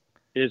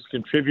 his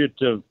contribute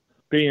to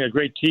being a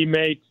great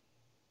teammate,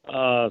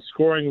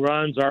 scoring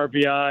runs,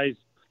 RBIs,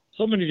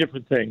 so many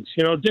different things.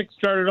 Dick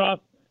started off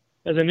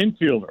as an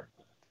infielder,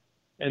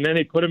 and then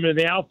he put him in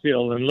the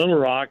outfield in Little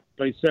Rock,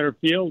 played center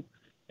field,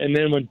 and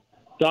then when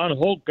Don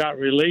Holt got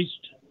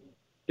released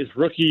his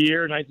rookie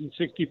year,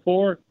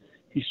 1964,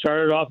 he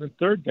started off in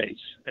third base,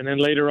 and then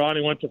later on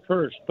he went to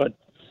first. But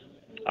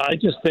I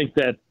just think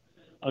that,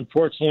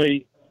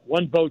 unfortunately,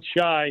 one vote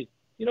shy.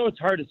 It's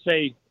hard to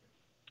say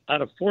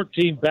out of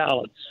 14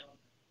 ballots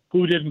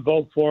who didn't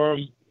vote for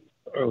him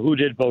or who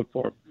did vote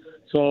for him.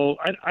 So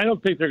I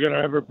don't think they're going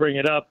to ever bring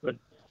it up, but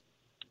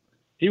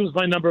he was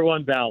my number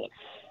one ballot.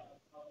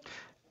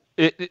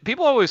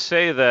 People always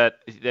say that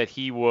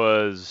he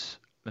was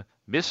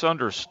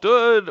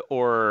misunderstood,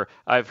 or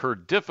I've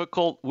heard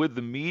difficult with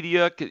the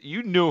media.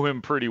 You knew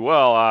him pretty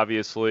well,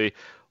 obviously.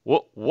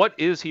 What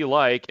is he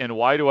like, and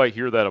why do I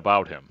hear that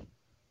about him?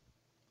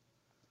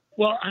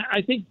 Well,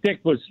 I think Dick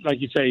was, like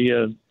you say,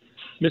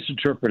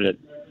 misinterpreted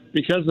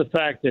because of the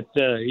fact that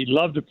he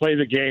loved to play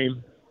the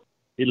game.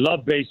 He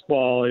loved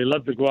baseball. He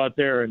loved to go out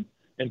there and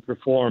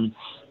perform.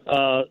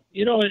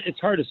 It's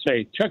hard to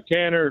say. Chuck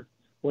Tanner,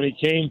 when he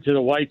came to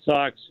the White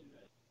Sox,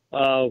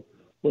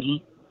 would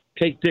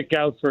take Dick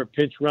out for a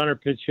pinch runner,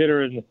 pinch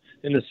hitter in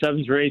the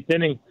seventh or eighth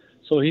inning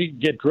so he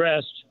could get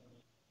dressed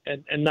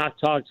and not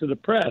talk to the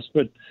press.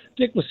 But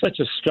Dick was such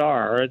a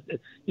star.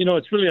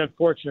 It's really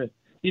unfortunate.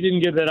 He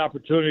didn't give that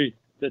opportunity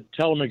to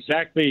tell him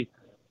exactly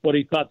what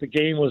he thought the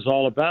game was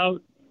all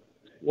about,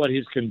 what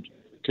his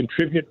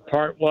contribute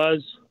part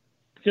was.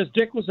 Because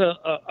Dick was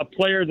a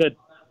player that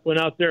went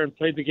out there and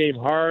played the game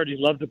hard. He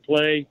loved to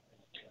play.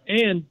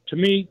 and to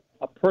me,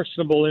 a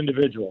personable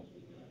individual.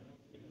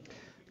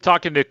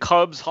 Talking to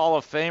Cubs Hall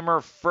of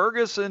Famer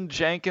Ferguson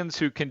Jenkins,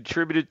 who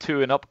contributed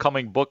to an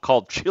upcoming book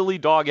called Chili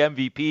Dog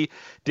MVP,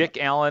 Dick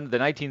Allen, the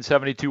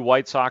 1972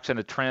 White Sox and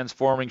a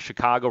Transforming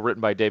Chicago,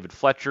 written by David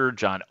Fletcher,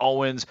 John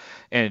Owens,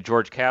 and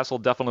George Castle.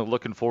 Definitely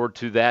looking forward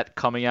to that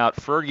coming out.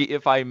 Fergie,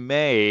 if I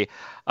may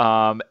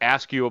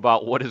ask you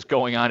about what is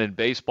going on in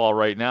baseball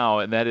right now,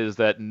 and that is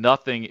that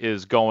nothing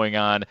is going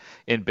on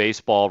in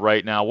baseball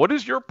right now. What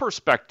is your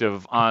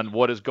perspective on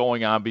what is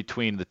going on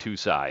between the two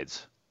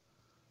sides?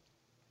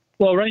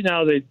 Well, right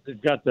now they've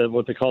got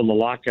what they call the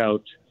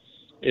lockout.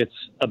 It's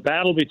a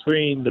battle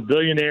between the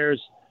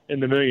billionaires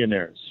and the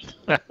millionaires.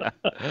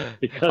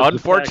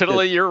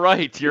 Unfortunately, you're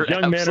right. You're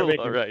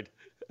absolutely right.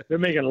 They're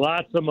making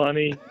lots of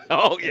money.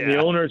 Oh yeah. And the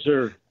owners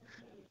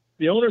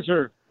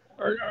are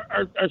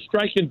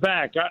striking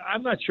back.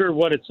 I'm not sure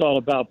what it's all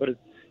about, but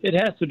it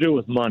has to do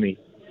with money.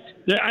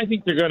 I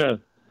think they're going to,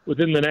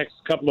 within the next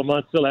couple of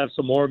months, they'll have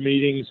some more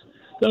meetings.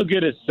 They'll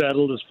get it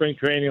settled. The spring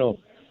training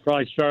will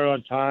probably start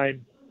on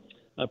time.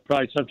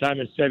 Probably sometime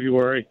in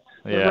February.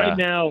 But right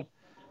now,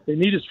 they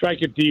need to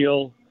strike a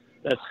deal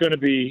that's going to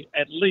be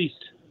at least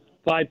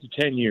 5 to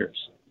 10 years,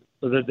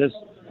 so that this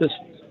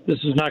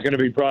is not going to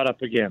be brought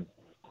up again.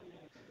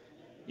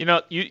 You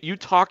know, you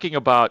talking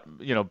about,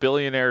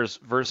 billionaires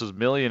versus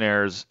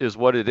millionaires is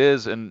what it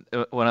is. And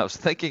when I was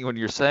thinking, when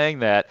you're saying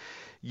that,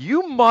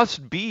 you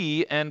must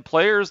be, and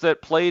players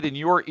that played in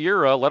your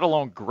era, let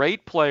alone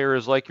great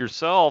players like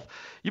yourself,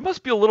 you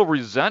must be a little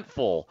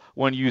resentful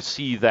when you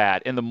see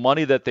that and the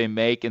money that they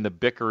make and the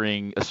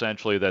bickering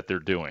essentially that they're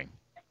doing.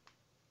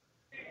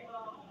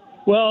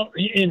 Well,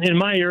 in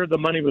my era, the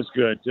money was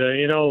good.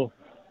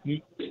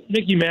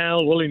 Mickey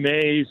Mantle, Willie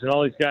Mays, and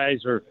all these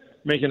guys are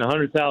making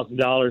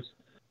 $100,000.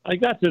 I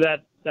got to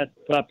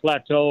that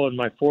plateau in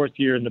my fourth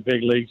year in the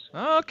big leagues.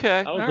 Okay,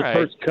 I was the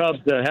first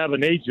Cub to have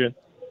an agent.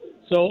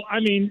 So, I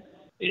mean,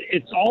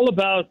 it's all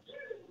about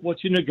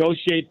what you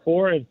negotiate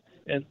for, and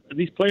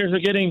these players are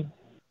getting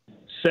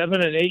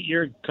 7 and 8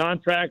 year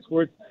contracts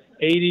worth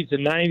 $80 to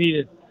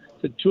 $90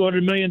 to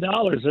 $200 million,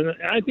 and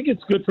I think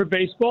it's good for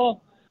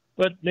baseball,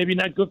 but maybe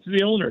not good for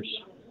the owners.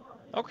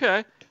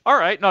 Okay, all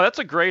right. No, that's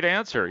a great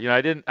answer.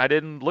 I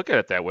didn't look at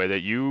it that way.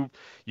 That you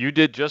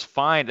did just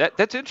fine.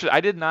 That's interesting.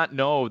 I did not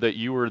know that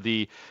you were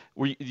the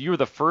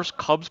first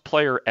Cubs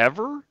player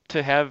ever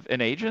to have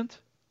an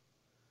agent.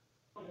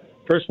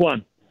 First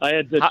one. I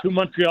had the two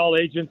Montreal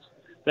agents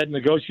that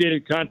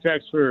negotiated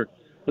contracts for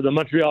the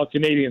Montreal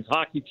Canadiens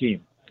hockey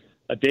team,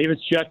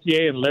 David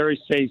Chetier and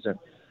Larry Sazin.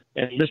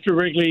 And Mr.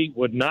 Wrigley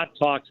would not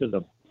talk to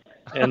them.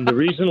 And the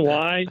reason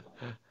why,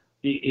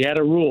 he had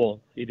a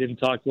rule. He didn't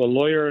talk to a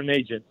lawyer or an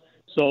agent.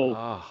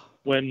 So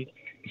when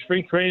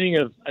spring training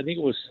of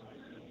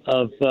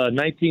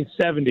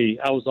 1970,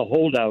 I was a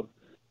holdout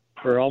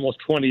for almost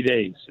 20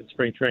 days at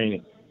spring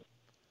training.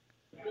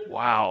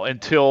 Wow,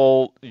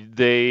 until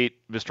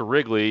Mr.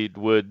 Wrigley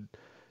would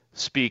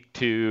speak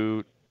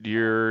to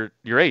your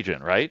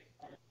agent, right?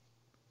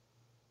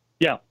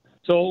 Yeah.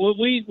 So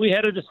we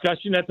had a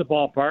discussion at the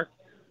ballpark.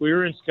 We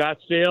were in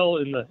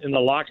Scottsdale in the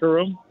locker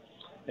room,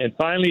 and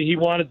finally he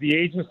wanted the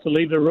agents to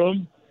leave the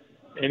room,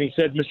 and he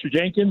said, "Mr.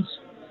 Jenkins,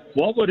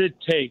 what would it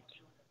take,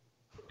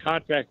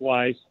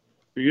 contract-wise,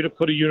 for you to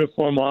put a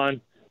uniform on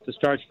to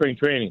start spring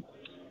training?"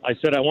 I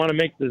said, "I want to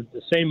make the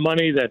same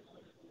money that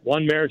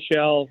Juan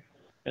Marichal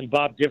and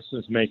Bob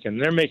Gibson's making.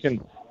 They're making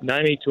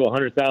 $90,000 to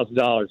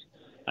 $100,000.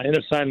 I ended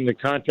up signing the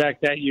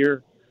contract that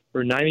year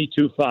for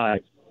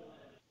 $92,500.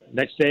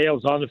 Next day, I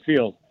was on the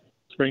field,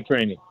 spring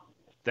training.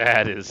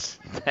 That's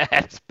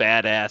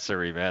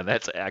badassery, man.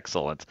 That's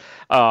excellent.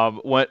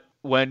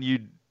 When you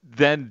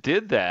then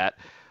did that,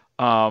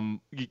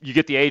 you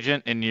get the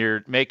agent and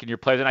you're making your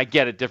plays, and I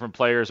get it, different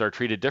players are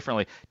treated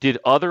differently. Did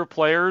other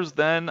players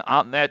then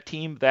on that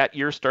team that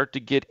year start to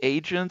get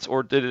agents,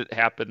 or did it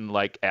happen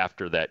like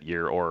after that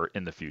year or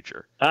in the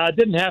future? It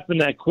didn't happen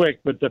that quick,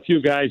 but a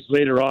few guys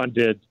later on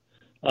did.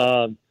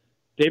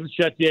 David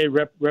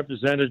Chetier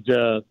represented,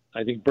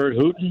 I think, Bert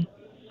Hooton,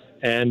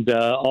 and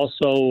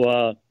also,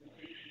 I'm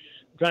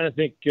trying to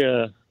think,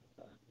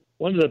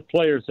 one of the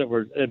players that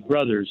were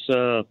brothers.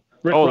 Rick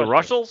Russell. The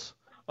Russells?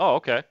 Oh,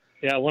 okay.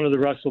 Yeah, one of the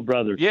Russell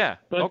brothers. Yeah,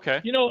 but,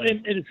 okay.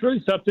 And it's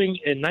really something.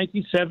 In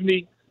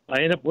 1970, I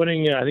ended up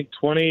winning, I think,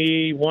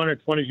 21 or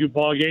 22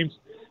 ball games.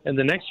 And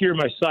the next year,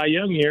 my Cy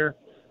Young year,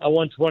 I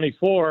won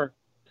 24.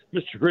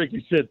 Mr.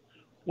 Wrigley said,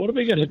 "What are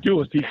we going to do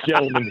with these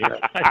gentlemen here?"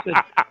 I said,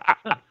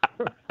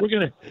 "We're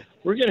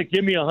gonna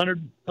give me a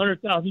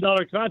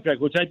 $100,000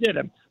 contract," which I did.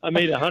 I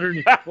made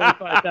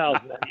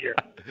 $125,000 that year.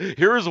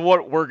 Here's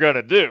what we're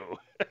gonna do.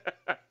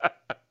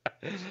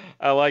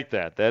 I like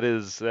that. That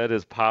is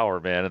power,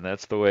 man, and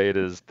that's the way it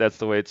is. That's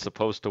the way it's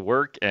supposed to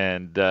work.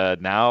 And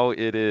now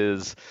it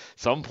is.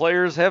 Some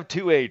players have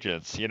two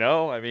agents.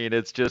 I mean,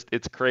 it's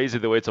crazy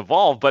the way it's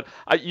evolved. But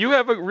you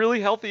have a really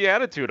healthy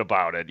attitude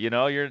about it.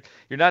 You're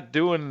not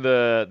doing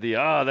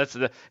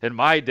in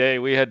my day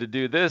we had to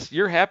do this.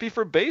 You're happy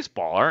for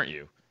baseball, aren't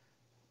you?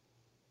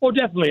 Well,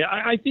 definitely.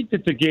 I think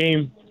that the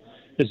game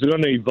is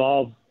going to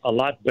evolve a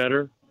lot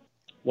better.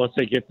 once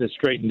they get this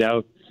straightened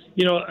out.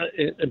 You know,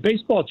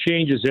 baseball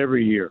changes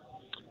every year.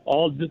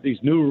 All these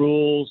new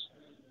rules,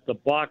 the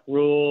Bach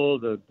rule,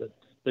 the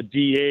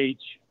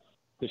DH,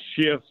 the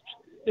shift,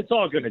 it's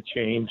all going to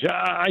change.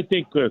 I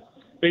think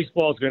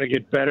baseball is going to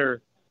get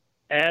better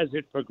as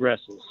it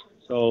progresses.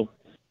 So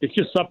it's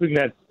just something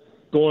that's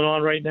going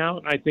on right now.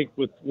 And I think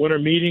with winter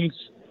meetings,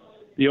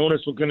 the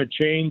onus are going to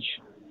change.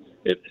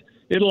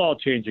 It'll all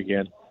change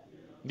again.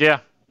 Yeah,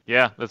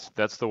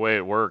 that's the way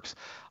it works.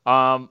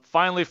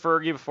 Finally,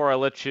 Fergie, before I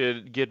let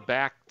you get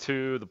back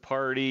to the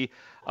party,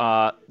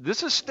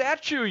 this is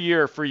statue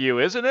year for you,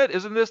 isn't it?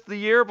 Isn't this the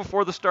year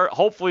before the start?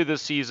 Hopefully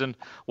this season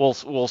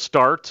will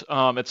start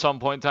at some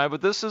point in time,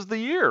 but this is the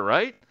year,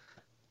 right?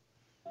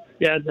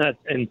 Yeah,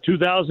 in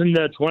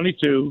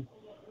 2022,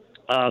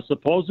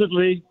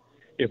 supposedly,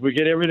 if we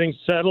get everything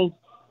settled,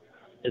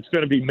 it's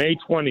going to be May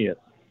 20th.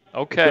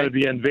 Okay. It's going to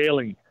be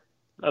unveiling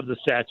of the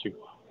statue.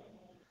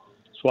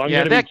 So I'm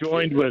going to be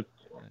joined with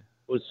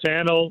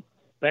Sano,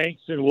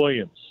 Banks, and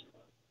Williams.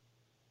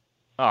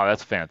 Oh,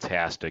 that's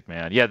fantastic,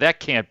 man. Yeah, that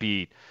can't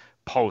be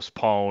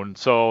postponed.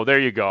 So there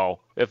you go.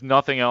 If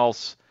nothing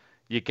else,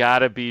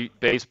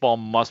 baseball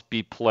must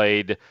be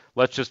played.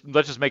 Let's just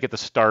make it the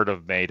start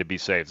of May to be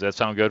safe. Does that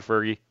sound good,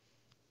 Fergie?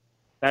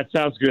 That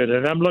sounds good,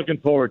 and I'm looking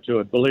forward to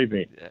it, believe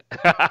me.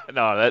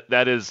 No,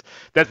 that's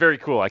very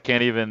cool. I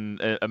can't even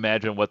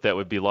imagine what that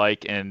would be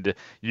like, and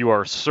you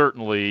are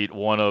certainly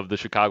one of the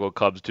Chicago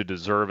Cubs to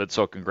deserve it,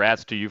 so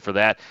congrats to you for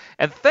that.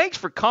 And thanks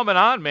for coming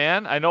on,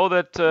 man. I know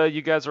that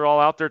you guys are all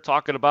out there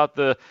talking about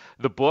the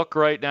book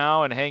right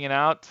now and hanging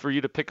out. For you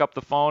to pick up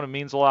the phone, it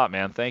means a lot,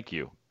 man. Thank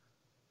you.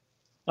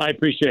 I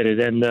appreciate it.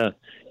 And,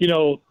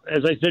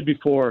 as I said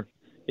before,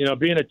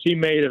 being a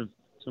teammate of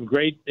some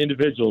great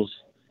individuals,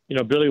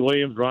 Billy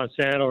Williams, Ron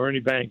Santo, Ernie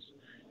Banks,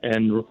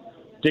 and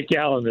Dick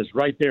Allen is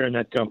right there in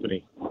that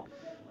company.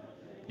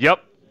 Yep.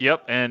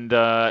 And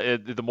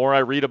the more I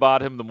read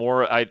about him, the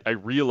more I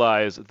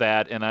realize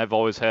that, and I've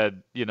always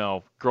had,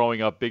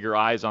 growing up, bigger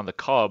eyes on the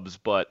Cubs.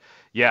 But,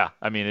 yeah,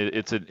 I mean,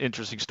 it's an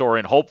interesting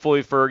story. And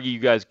hopefully, Fergie, you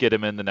guys get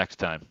him in the next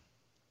time.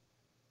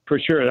 For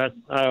sure.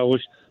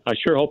 I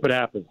sure hope it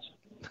happens.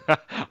 All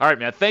right,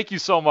 man. Thank you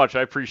so much.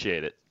 I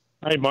appreciate it.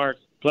 Hey, Mark.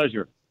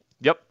 Pleasure.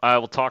 Yep, I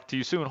will talk to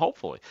you soon,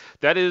 hopefully.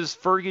 That is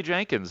Fergie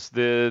Jenkins,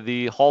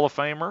 the Hall of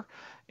Famer,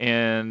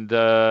 and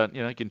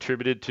he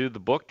contributed to the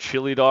book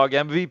Chili Dog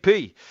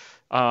MVP,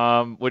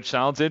 which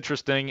sounds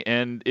interesting.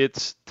 And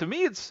it's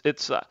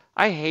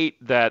I hate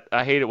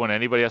it when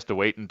anybody has to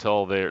wait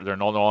until they're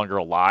no longer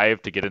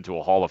alive to get into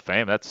a Hall of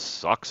Fame. That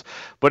sucks.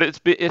 But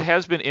it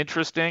has been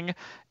interesting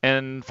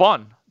and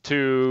fun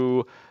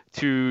to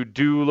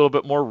do a little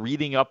bit more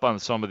reading up on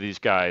some of these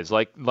guys,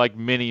 like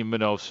Minnie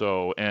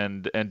Minoso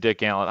and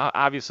Dick Allen.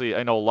 Obviously,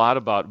 I know a lot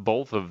about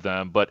both of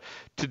them, but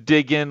to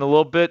dig in a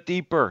little bit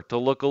deeper, to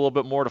look a little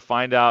bit more, to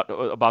find out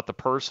about the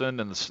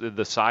person and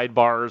the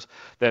sidebars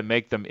that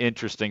make them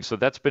interesting. So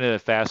that's been a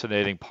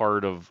fascinating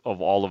part of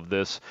all of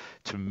this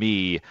to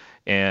me.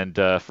 And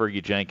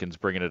Fergie Jenkins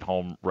bringing it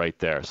home right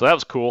there. So that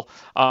was cool.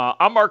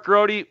 I'm Mark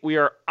Grote. We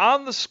are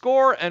on The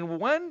Score, and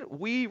when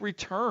we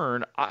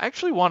return, I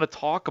actually want to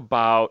talk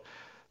about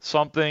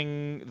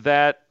something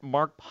that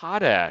Mark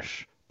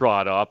Potash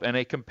brought up and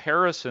a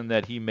comparison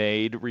that he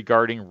made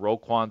regarding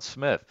Roquan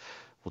Smith.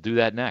 We'll do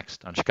that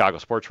next on Chicago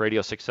Sports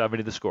Radio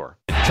 670 The Score.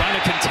 Trying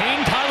to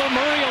contain Kyler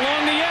Murray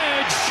along the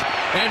edge,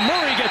 and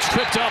Murray gets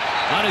tripped up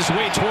on his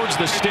way towards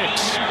the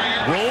sticks.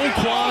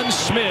 Roquan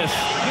Smith,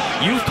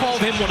 you've called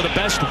him one of the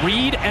best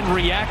read and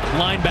react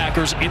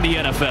linebackers in the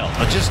NFL.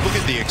 Just look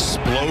at the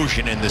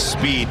explosion and the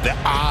speed, the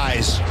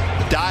eyes,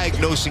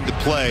 diagnosing the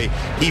play.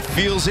 He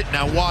feels it.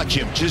 Now watch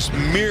him just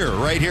mirror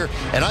right here.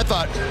 And I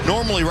thought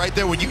normally right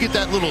there when you get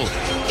that little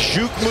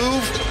juke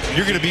move,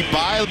 you're going to be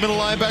by the middle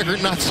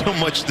linebacker. Not so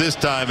much this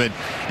time. And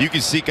you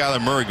can see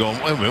Kyler Murray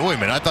going, wait a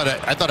minute. I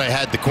thought I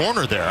had the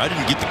corner there. I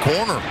didn't get the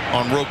corner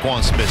on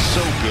Roquan Smith.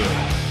 So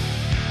good.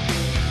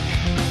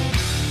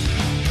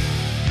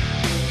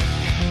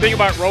 The thing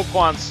about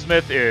Roquan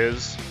Smith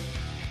is,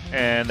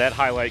 and that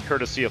highlight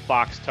courtesy of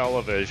Fox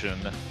Television,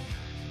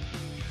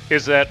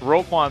 is that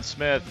Roquan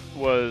Smith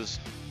was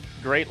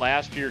great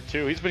last year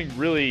too. He's been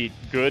really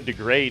good to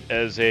great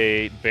as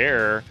a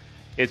Bear.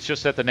 It's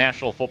just that the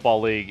National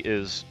Football League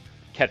is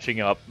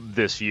catching up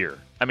this year.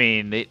 I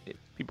mean,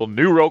 people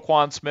knew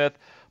Roquan Smith,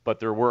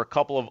 but there were a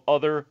couple of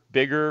other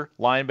bigger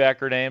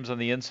linebacker names on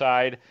the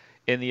inside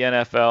in the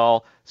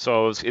NFL.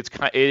 So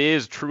it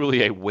is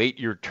truly a wait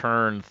your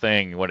turn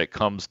thing when it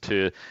comes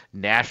to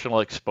national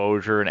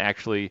exposure and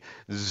actually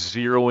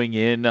zeroing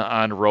in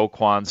on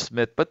Roquan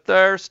Smith. But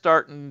they're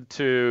starting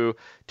to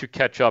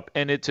catch up,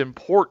 and it's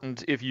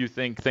important if you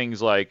think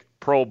things like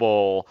Pro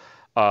Bowl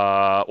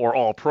or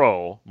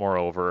All-Pro,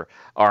 moreover,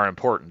 are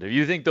important. If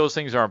you think those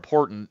things are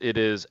important, it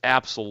is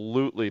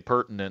absolutely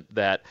pertinent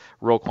that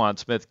Roquan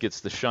Smith gets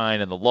the shine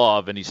and the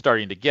love, and he's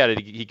starting to get it.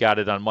 He got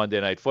it on Monday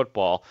Night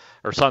Football,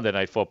 or Sunday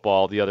Night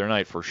Football the other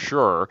night for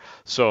sure.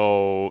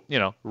 So,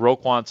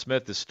 Roquan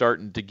Smith is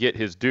starting to get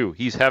his due.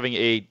 He's having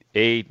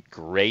a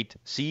great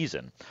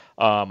season.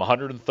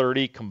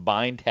 130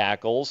 combined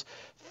tackles,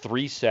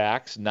 3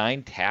 sacks,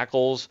 9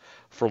 tackles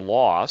for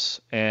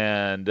loss.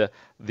 And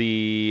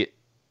the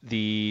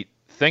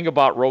thing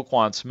about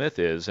Roquan Smith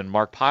is, and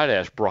Mark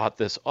Potash brought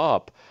this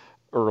up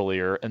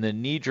earlier, and the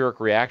knee-jerk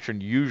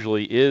reaction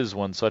usually is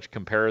when such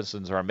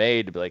comparisons are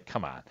made to be like,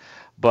 come on.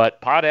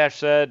 But Potash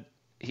said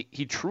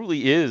he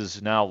truly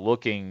is now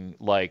looking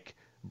like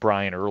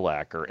Brian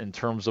Urlacher in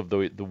terms of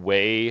the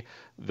way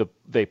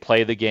they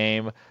play the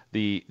game,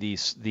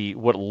 the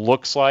what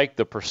looks like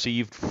the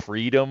perceived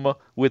freedom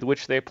with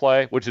which they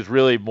play, which is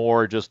really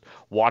more just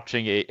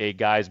watching a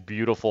guy's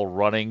beautiful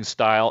running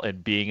style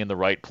and being in the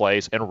right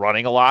place and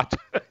running a lot,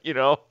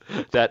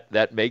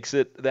 that makes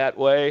it that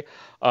way.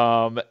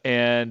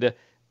 And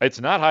it's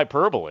not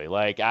hyperbole.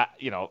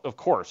 Of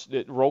course,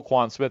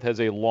 Roquan Smith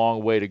has a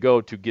long way to go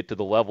to get to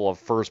the level of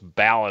first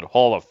ballot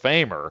Hall of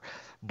Famer.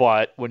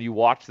 But when you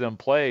watch them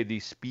play, the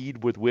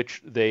speed with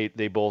which they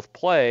both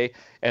play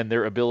and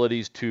their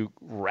abilities to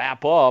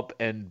wrap up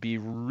and be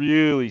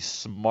really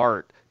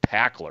smart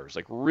tacklers,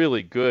 like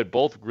really good,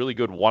 both really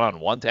good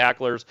one-on-one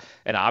tacklers,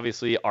 and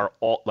obviously are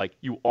all like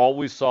you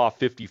always saw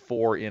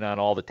 54 in on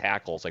all the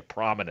tackles, like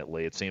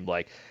prominently it seemed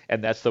like,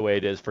 and that's the way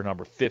it is for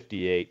number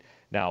 58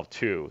 now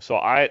too. So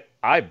I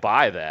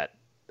buy that.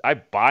 I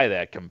buy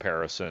that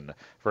comparison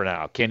for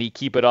now. Can he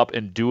keep it up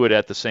and do it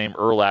at the same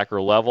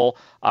Urlacher level?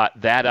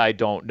 That I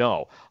don't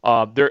know.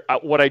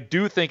 What I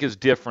do think is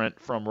different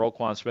from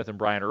Roquan Smith and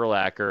Brian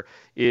Urlacher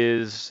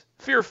is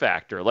fear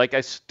factor. Like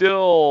you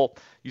still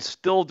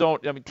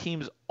don't. I mean,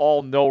 teams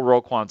all know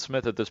Roquan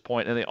Smith at this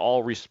point, and they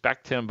all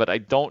respect him. But I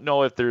don't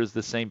know if there's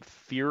the same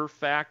fear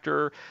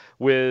factor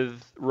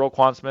with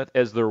Roquan Smith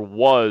as there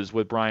was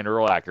with Brian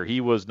Urlacher. He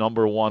was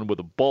number one with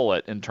a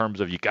bullet in terms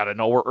of you got to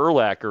know where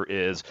Urlacher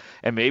is,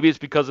 and maybe it's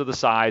because of the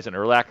size. And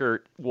Urlacher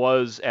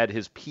was at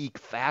his peak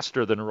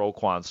faster than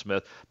Roquan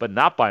Smith, but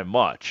not by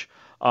much.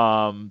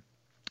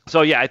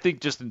 So yeah, I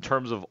think just in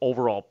terms of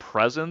overall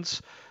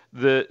presence,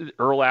 the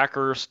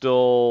Urlacher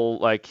still,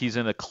 like, he's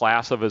in a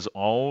class of his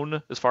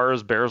own as far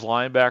as Bears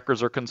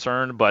linebackers are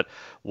concerned, but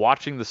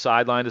watching the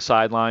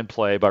sideline-to-sideline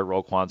play by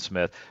Roquan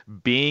Smith,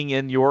 being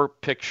in your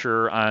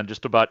picture on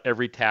just about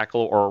every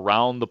tackle or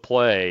around the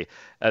play,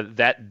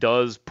 that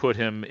does put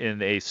him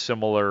in a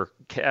similar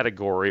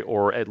category,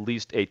 or at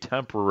least a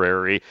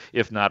temporary,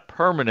 if not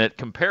permanent,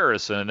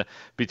 comparison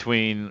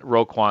between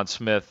Roquan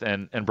Smith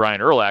and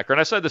Brian Urlacher. And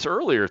I said this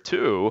earlier,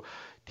 too,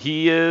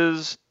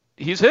 he's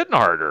hitting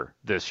harder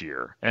this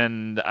year,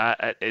 and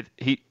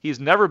he's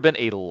never been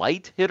a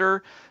light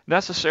hitter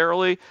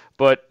necessarily,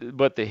 but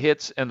the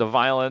hits and the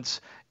violence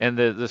and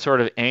the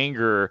sort of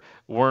anger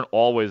weren't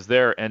always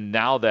there, and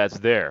now that's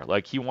there.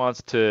 Like he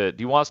wants to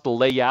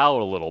lay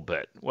out a little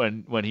bit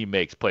when he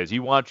makes plays. He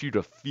wants you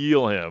to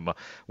feel him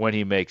when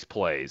he makes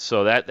plays.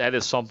 So that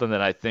is something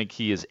that I think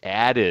he has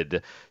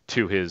added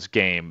to his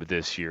game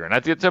this year, and I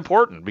think it's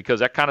important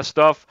because that kind of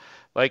stuff,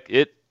 like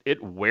it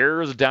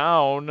wears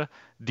down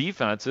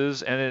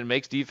defenses, and it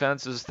makes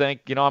defenses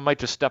think, I might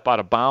just step out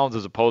of bounds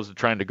as opposed to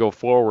trying to go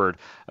forward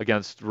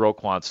against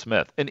Roquan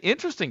Smith. An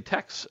interesting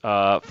text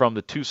from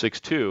the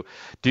 262.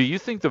 Do you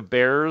think the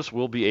Bears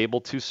will be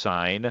able to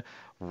sign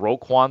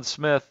Roquan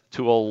Smith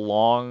to a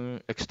long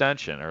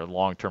extension or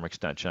long-term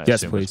extension? I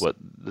assume please. Is what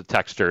the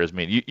texter is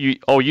meaning.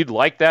 You'd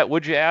like that,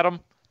 would you, Adam?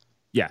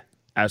 Yeah,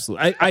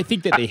 absolutely. I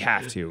think that they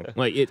have to.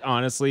 Like, it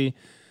honestly,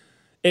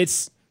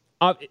 it's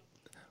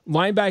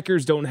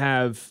linebackers don't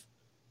have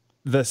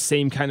the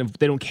same kind of,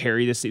 they don't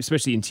carry this,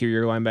 especially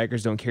interior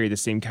linebackers don't carry the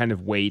same kind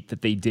of weight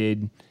that they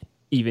did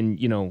even,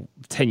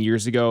 10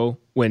 years ago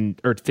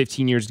or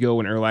 15 years ago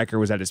when Urlacher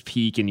was at his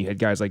peak and you had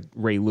guys like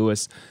Ray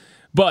Lewis.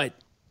 But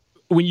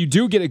when you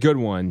do get a good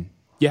one,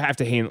 you have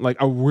to hang, like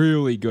a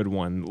really good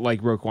one,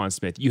 like Roquan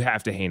Smith, you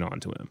have to hang on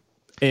to him.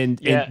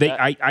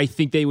 I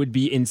think they would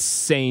be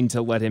insane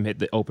to let him hit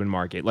the open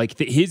market. Like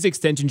his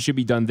extension should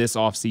be done this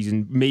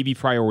offseason, maybe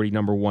priority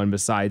number one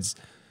besides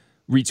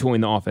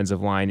retooling the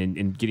offensive line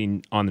and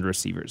getting on the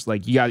receivers.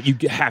 Like you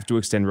have to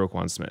extend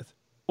Roquan Smith.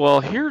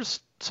 Well,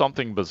 here's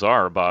something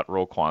bizarre about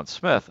Roquan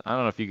Smith. I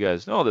don't know if you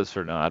guys know this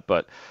or not,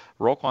 but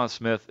Roquan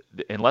Smith,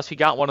 unless he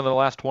got one in the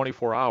last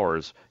 24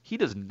 hours, he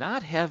does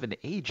not have an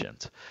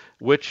agent,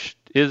 which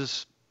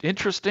is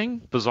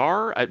interesting,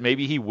 bizarre.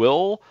 Maybe he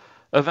will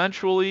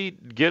eventually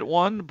get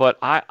one, but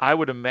I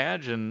would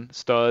imagine,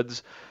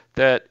 Studs,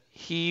 that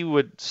he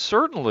would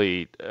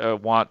certainly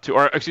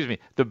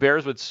the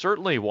Bears would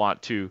certainly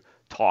want to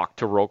talk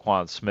to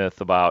Roquan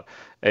Smith about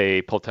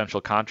a potential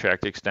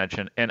contract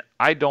extension, and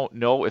I don't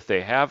know if they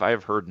have. I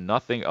have heard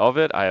nothing of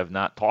it. I have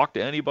not talked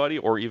to anybody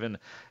or even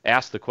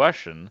asked the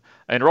question.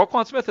 And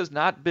Roquan Smith has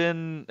not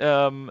been,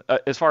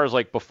 as far as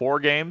like before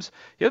games,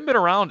 he hasn't been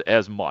around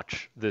as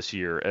much this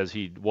year as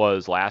he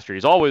was last year.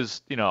 He's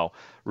always, one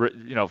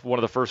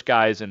of the first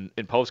guys in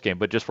post game,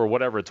 but just for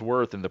whatever it's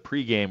worth in the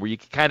pregame, where you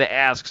can kind of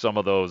ask some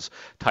of those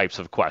types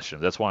of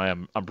questions. That's why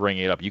I'm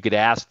bringing it up. You could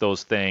ask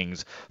those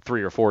things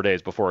 3 or 4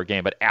 days before a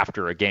game, but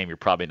after a game, you're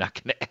probably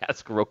not going to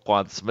ask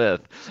Roquan Smith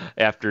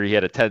after he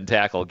had a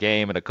 10-tackle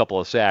game and a couple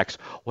of sacks.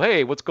 Well,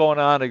 hey, what's going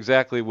on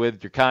exactly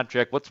with your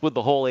contract? What's with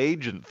the whole federal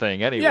agent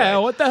thing anyway. Yeah,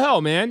 what the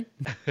hell, man?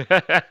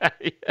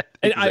 Exactly.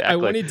 And I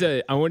wanted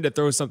to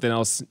throw something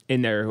else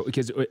in there,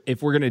 because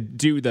if we're gonna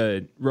do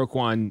the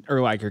Roquan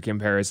Urlacher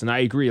comparison, I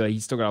agree. Like,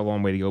 he's still got a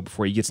long way to go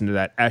before he gets into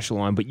that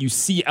echelon. But you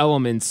see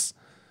elements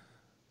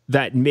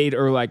that made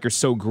Urlacher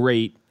so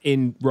great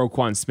in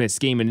Roquan Smith's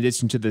game, in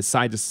addition to the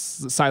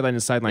sideline to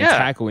sideline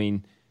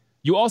tackling.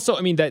 You also,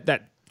 I mean,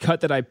 that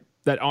cut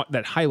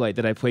that highlight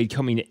that I played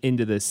coming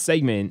into this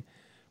segment,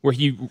 where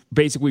he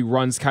basically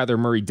runs Kyler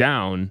Murray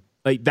down,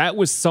 like, that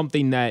was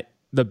something that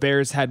the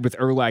Bears had with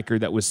Urlacher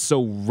that was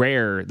so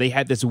rare. They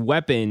had this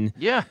weapon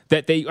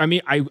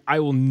that I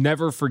will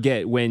never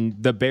forget when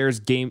the Bears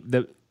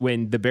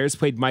when the Bears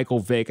played Michael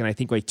Vick, and I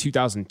think like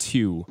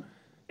 2002.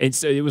 And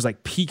so it was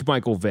like peak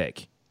Michael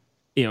Vick.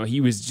 You know,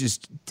 he was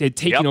just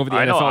taking over the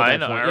NFL at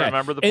that point. I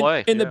remember the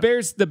play. And the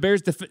Bears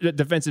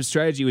defensive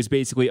strategy was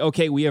basically,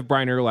 okay, we have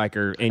Brian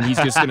Urlacher, and he's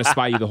just going to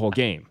spy you the whole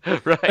game.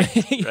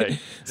 Right.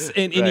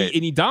 And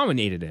he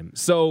dominated him.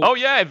 So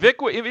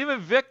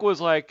even Vic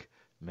was like,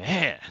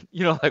 man,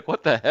 you know, like,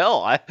 what the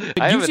hell? I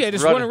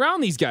just run around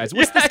these guys.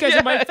 What's this guy's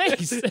in my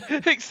face?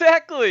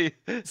 Exactly.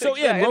 So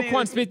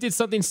Roquan Smith did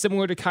something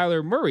similar to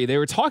Kyler Murray. They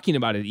were talking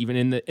about it even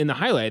in the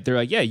highlight. They're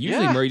like,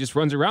 usually Murray just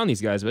runs around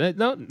these guys, but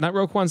no, not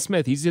Roquan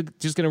Smith. He's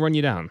just going to run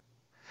you down.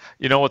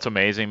 You know what's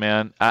amazing,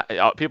 man?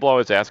 People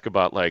always ask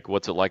about, like,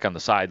 what's it like on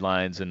the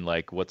sidelines, and,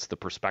 like, what's the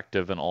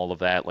perspective and all of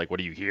that. Like, what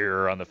do you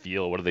hear on the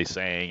field? What are they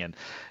saying? And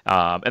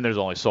there's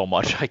only so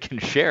much I can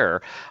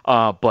share.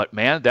 But,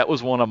 man, that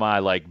was one of my,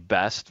 like,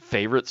 best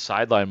favorite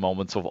sideline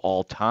moments of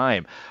all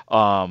time,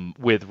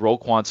 with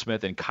Roquan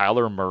Smith and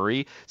Kyler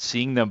Murray,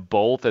 seeing them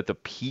both at the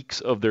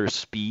peaks of their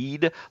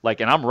speed. Like,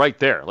 and I'm right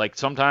there. Like,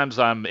 sometimes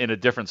I'm in a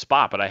different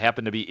spot, but I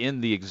happen to be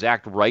in the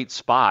exact right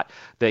spot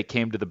that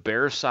came to the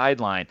Bears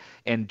sideline,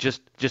 and just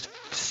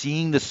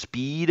seeing the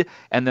speed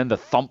and then the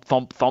thump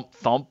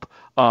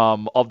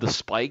of the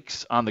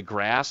spikes on the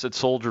grass at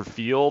Soldier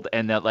Field,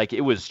 and that, like,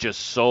 it was just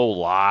so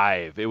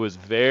live. It was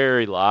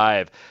very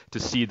live to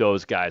see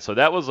those guys. So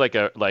that was like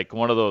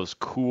one of those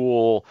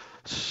cool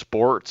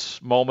sports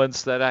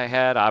moments that I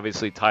had,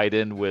 obviously tied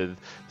in with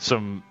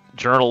some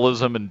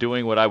journalism and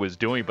doing what I was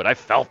doing, but I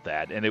felt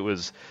that, and it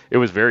was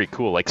very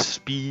cool, like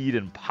speed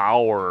and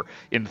power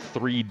in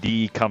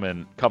 3D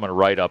coming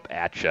right up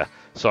at you.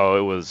 So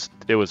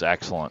it was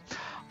excellent.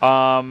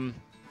 I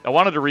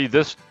wanted to read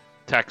this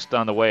text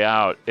on the way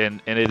out,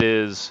 and it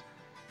is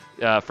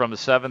from the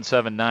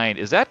 779.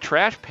 Is that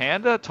Trash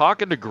Panda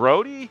talking to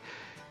Grody?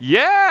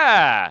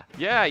 Yeah,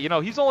 you know,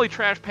 he's only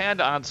Trash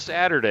Panda on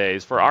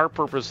Saturdays. For our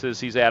purposes,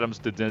 he's Adam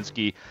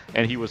Studzinski,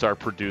 and he was our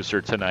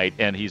producer tonight,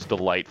 and he's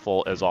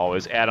delightful as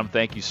always. Adam,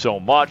 thank you so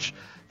much.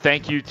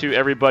 Thank you to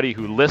everybody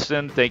who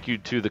listened. Thank you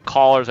to the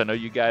callers. I know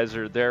you guys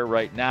are there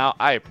right now.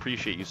 I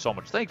appreciate you so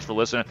much. Thanks for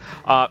listening.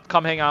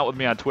 Come hang out with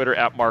me on Twitter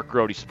at Mark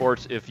Grody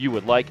Sports if you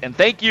would like. And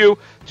thank you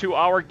to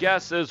our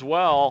guests as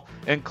well,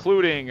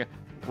 including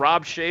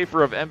Rob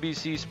Schaefer of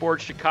NBC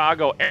Sports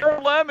Chicago,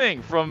 Aaron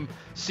Lemming from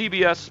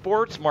CBS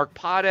Sports, Mark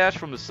Potash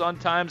from the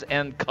Sun-Times,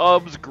 and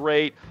Cubs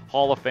great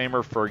Hall of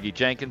Famer Fergie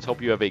Jenkins.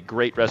 Hope you have a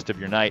great rest of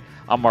your night.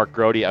 I'm Mark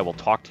Grody. I will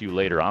talk to you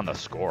later on The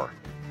Score.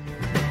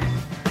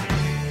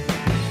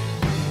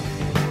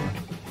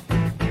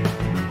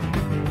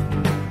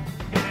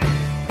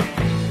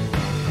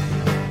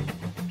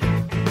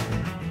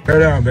 Tear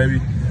down,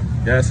 baby.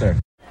 Yes, sir.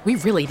 We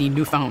really need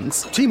new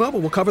phones. T-Mobile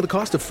will cover the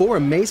cost of 4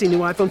 amazing new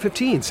iPhone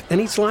 15s, and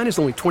each line is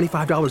only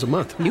 $25 a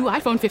month. New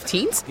iPhone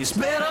 15s? It's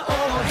better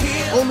over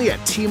here. Only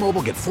at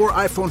T-Mobile, get 4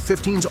 iPhone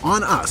 15s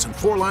on us and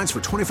 4 lines for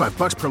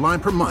 $25 per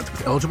line per month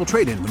with eligible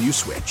trade-in when you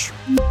switch.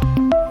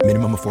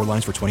 Minimum of 4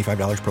 lines for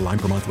 $25 per line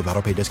per month with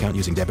autopay discount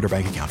using debit or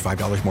bank account.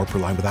 $5 more per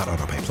line without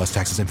autopay, plus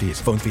taxes and fees.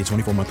 Phone fee at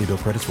 24 monthly bill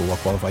credits for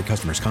well-qualified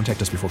customers. Contact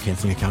us before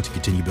canceling account to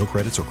continue bill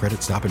credits or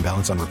credit stop and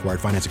balance on required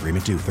finance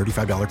agreement due.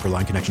 $35 per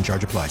line connection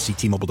charge applies. See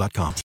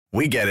T-Mobile.com.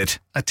 We get it.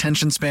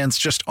 Attention spans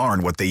just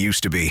aren't what they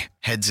used to be.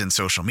 Heads in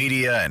social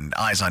media and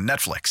eyes on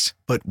Netflix.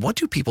 But what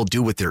do people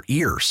do with their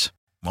ears?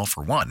 Well,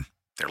 for one,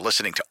 they're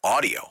listening to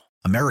audio.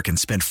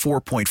 Americans spend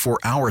 4.4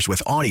 hours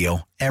with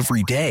audio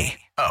every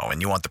day. Oh,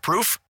 and you want the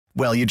proof?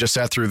 Well, you just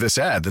sat through this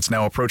ad that's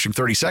now approaching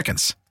 30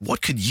 seconds.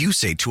 What could you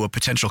say to a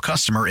potential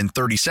customer in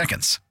 30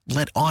 seconds?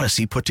 Let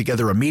Odyssey put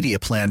together a media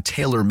plan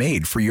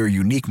tailor-made for your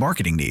unique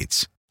marketing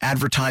needs.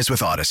 Advertise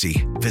with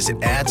Odyssey.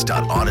 Visit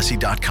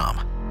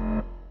ads.odyssey.com.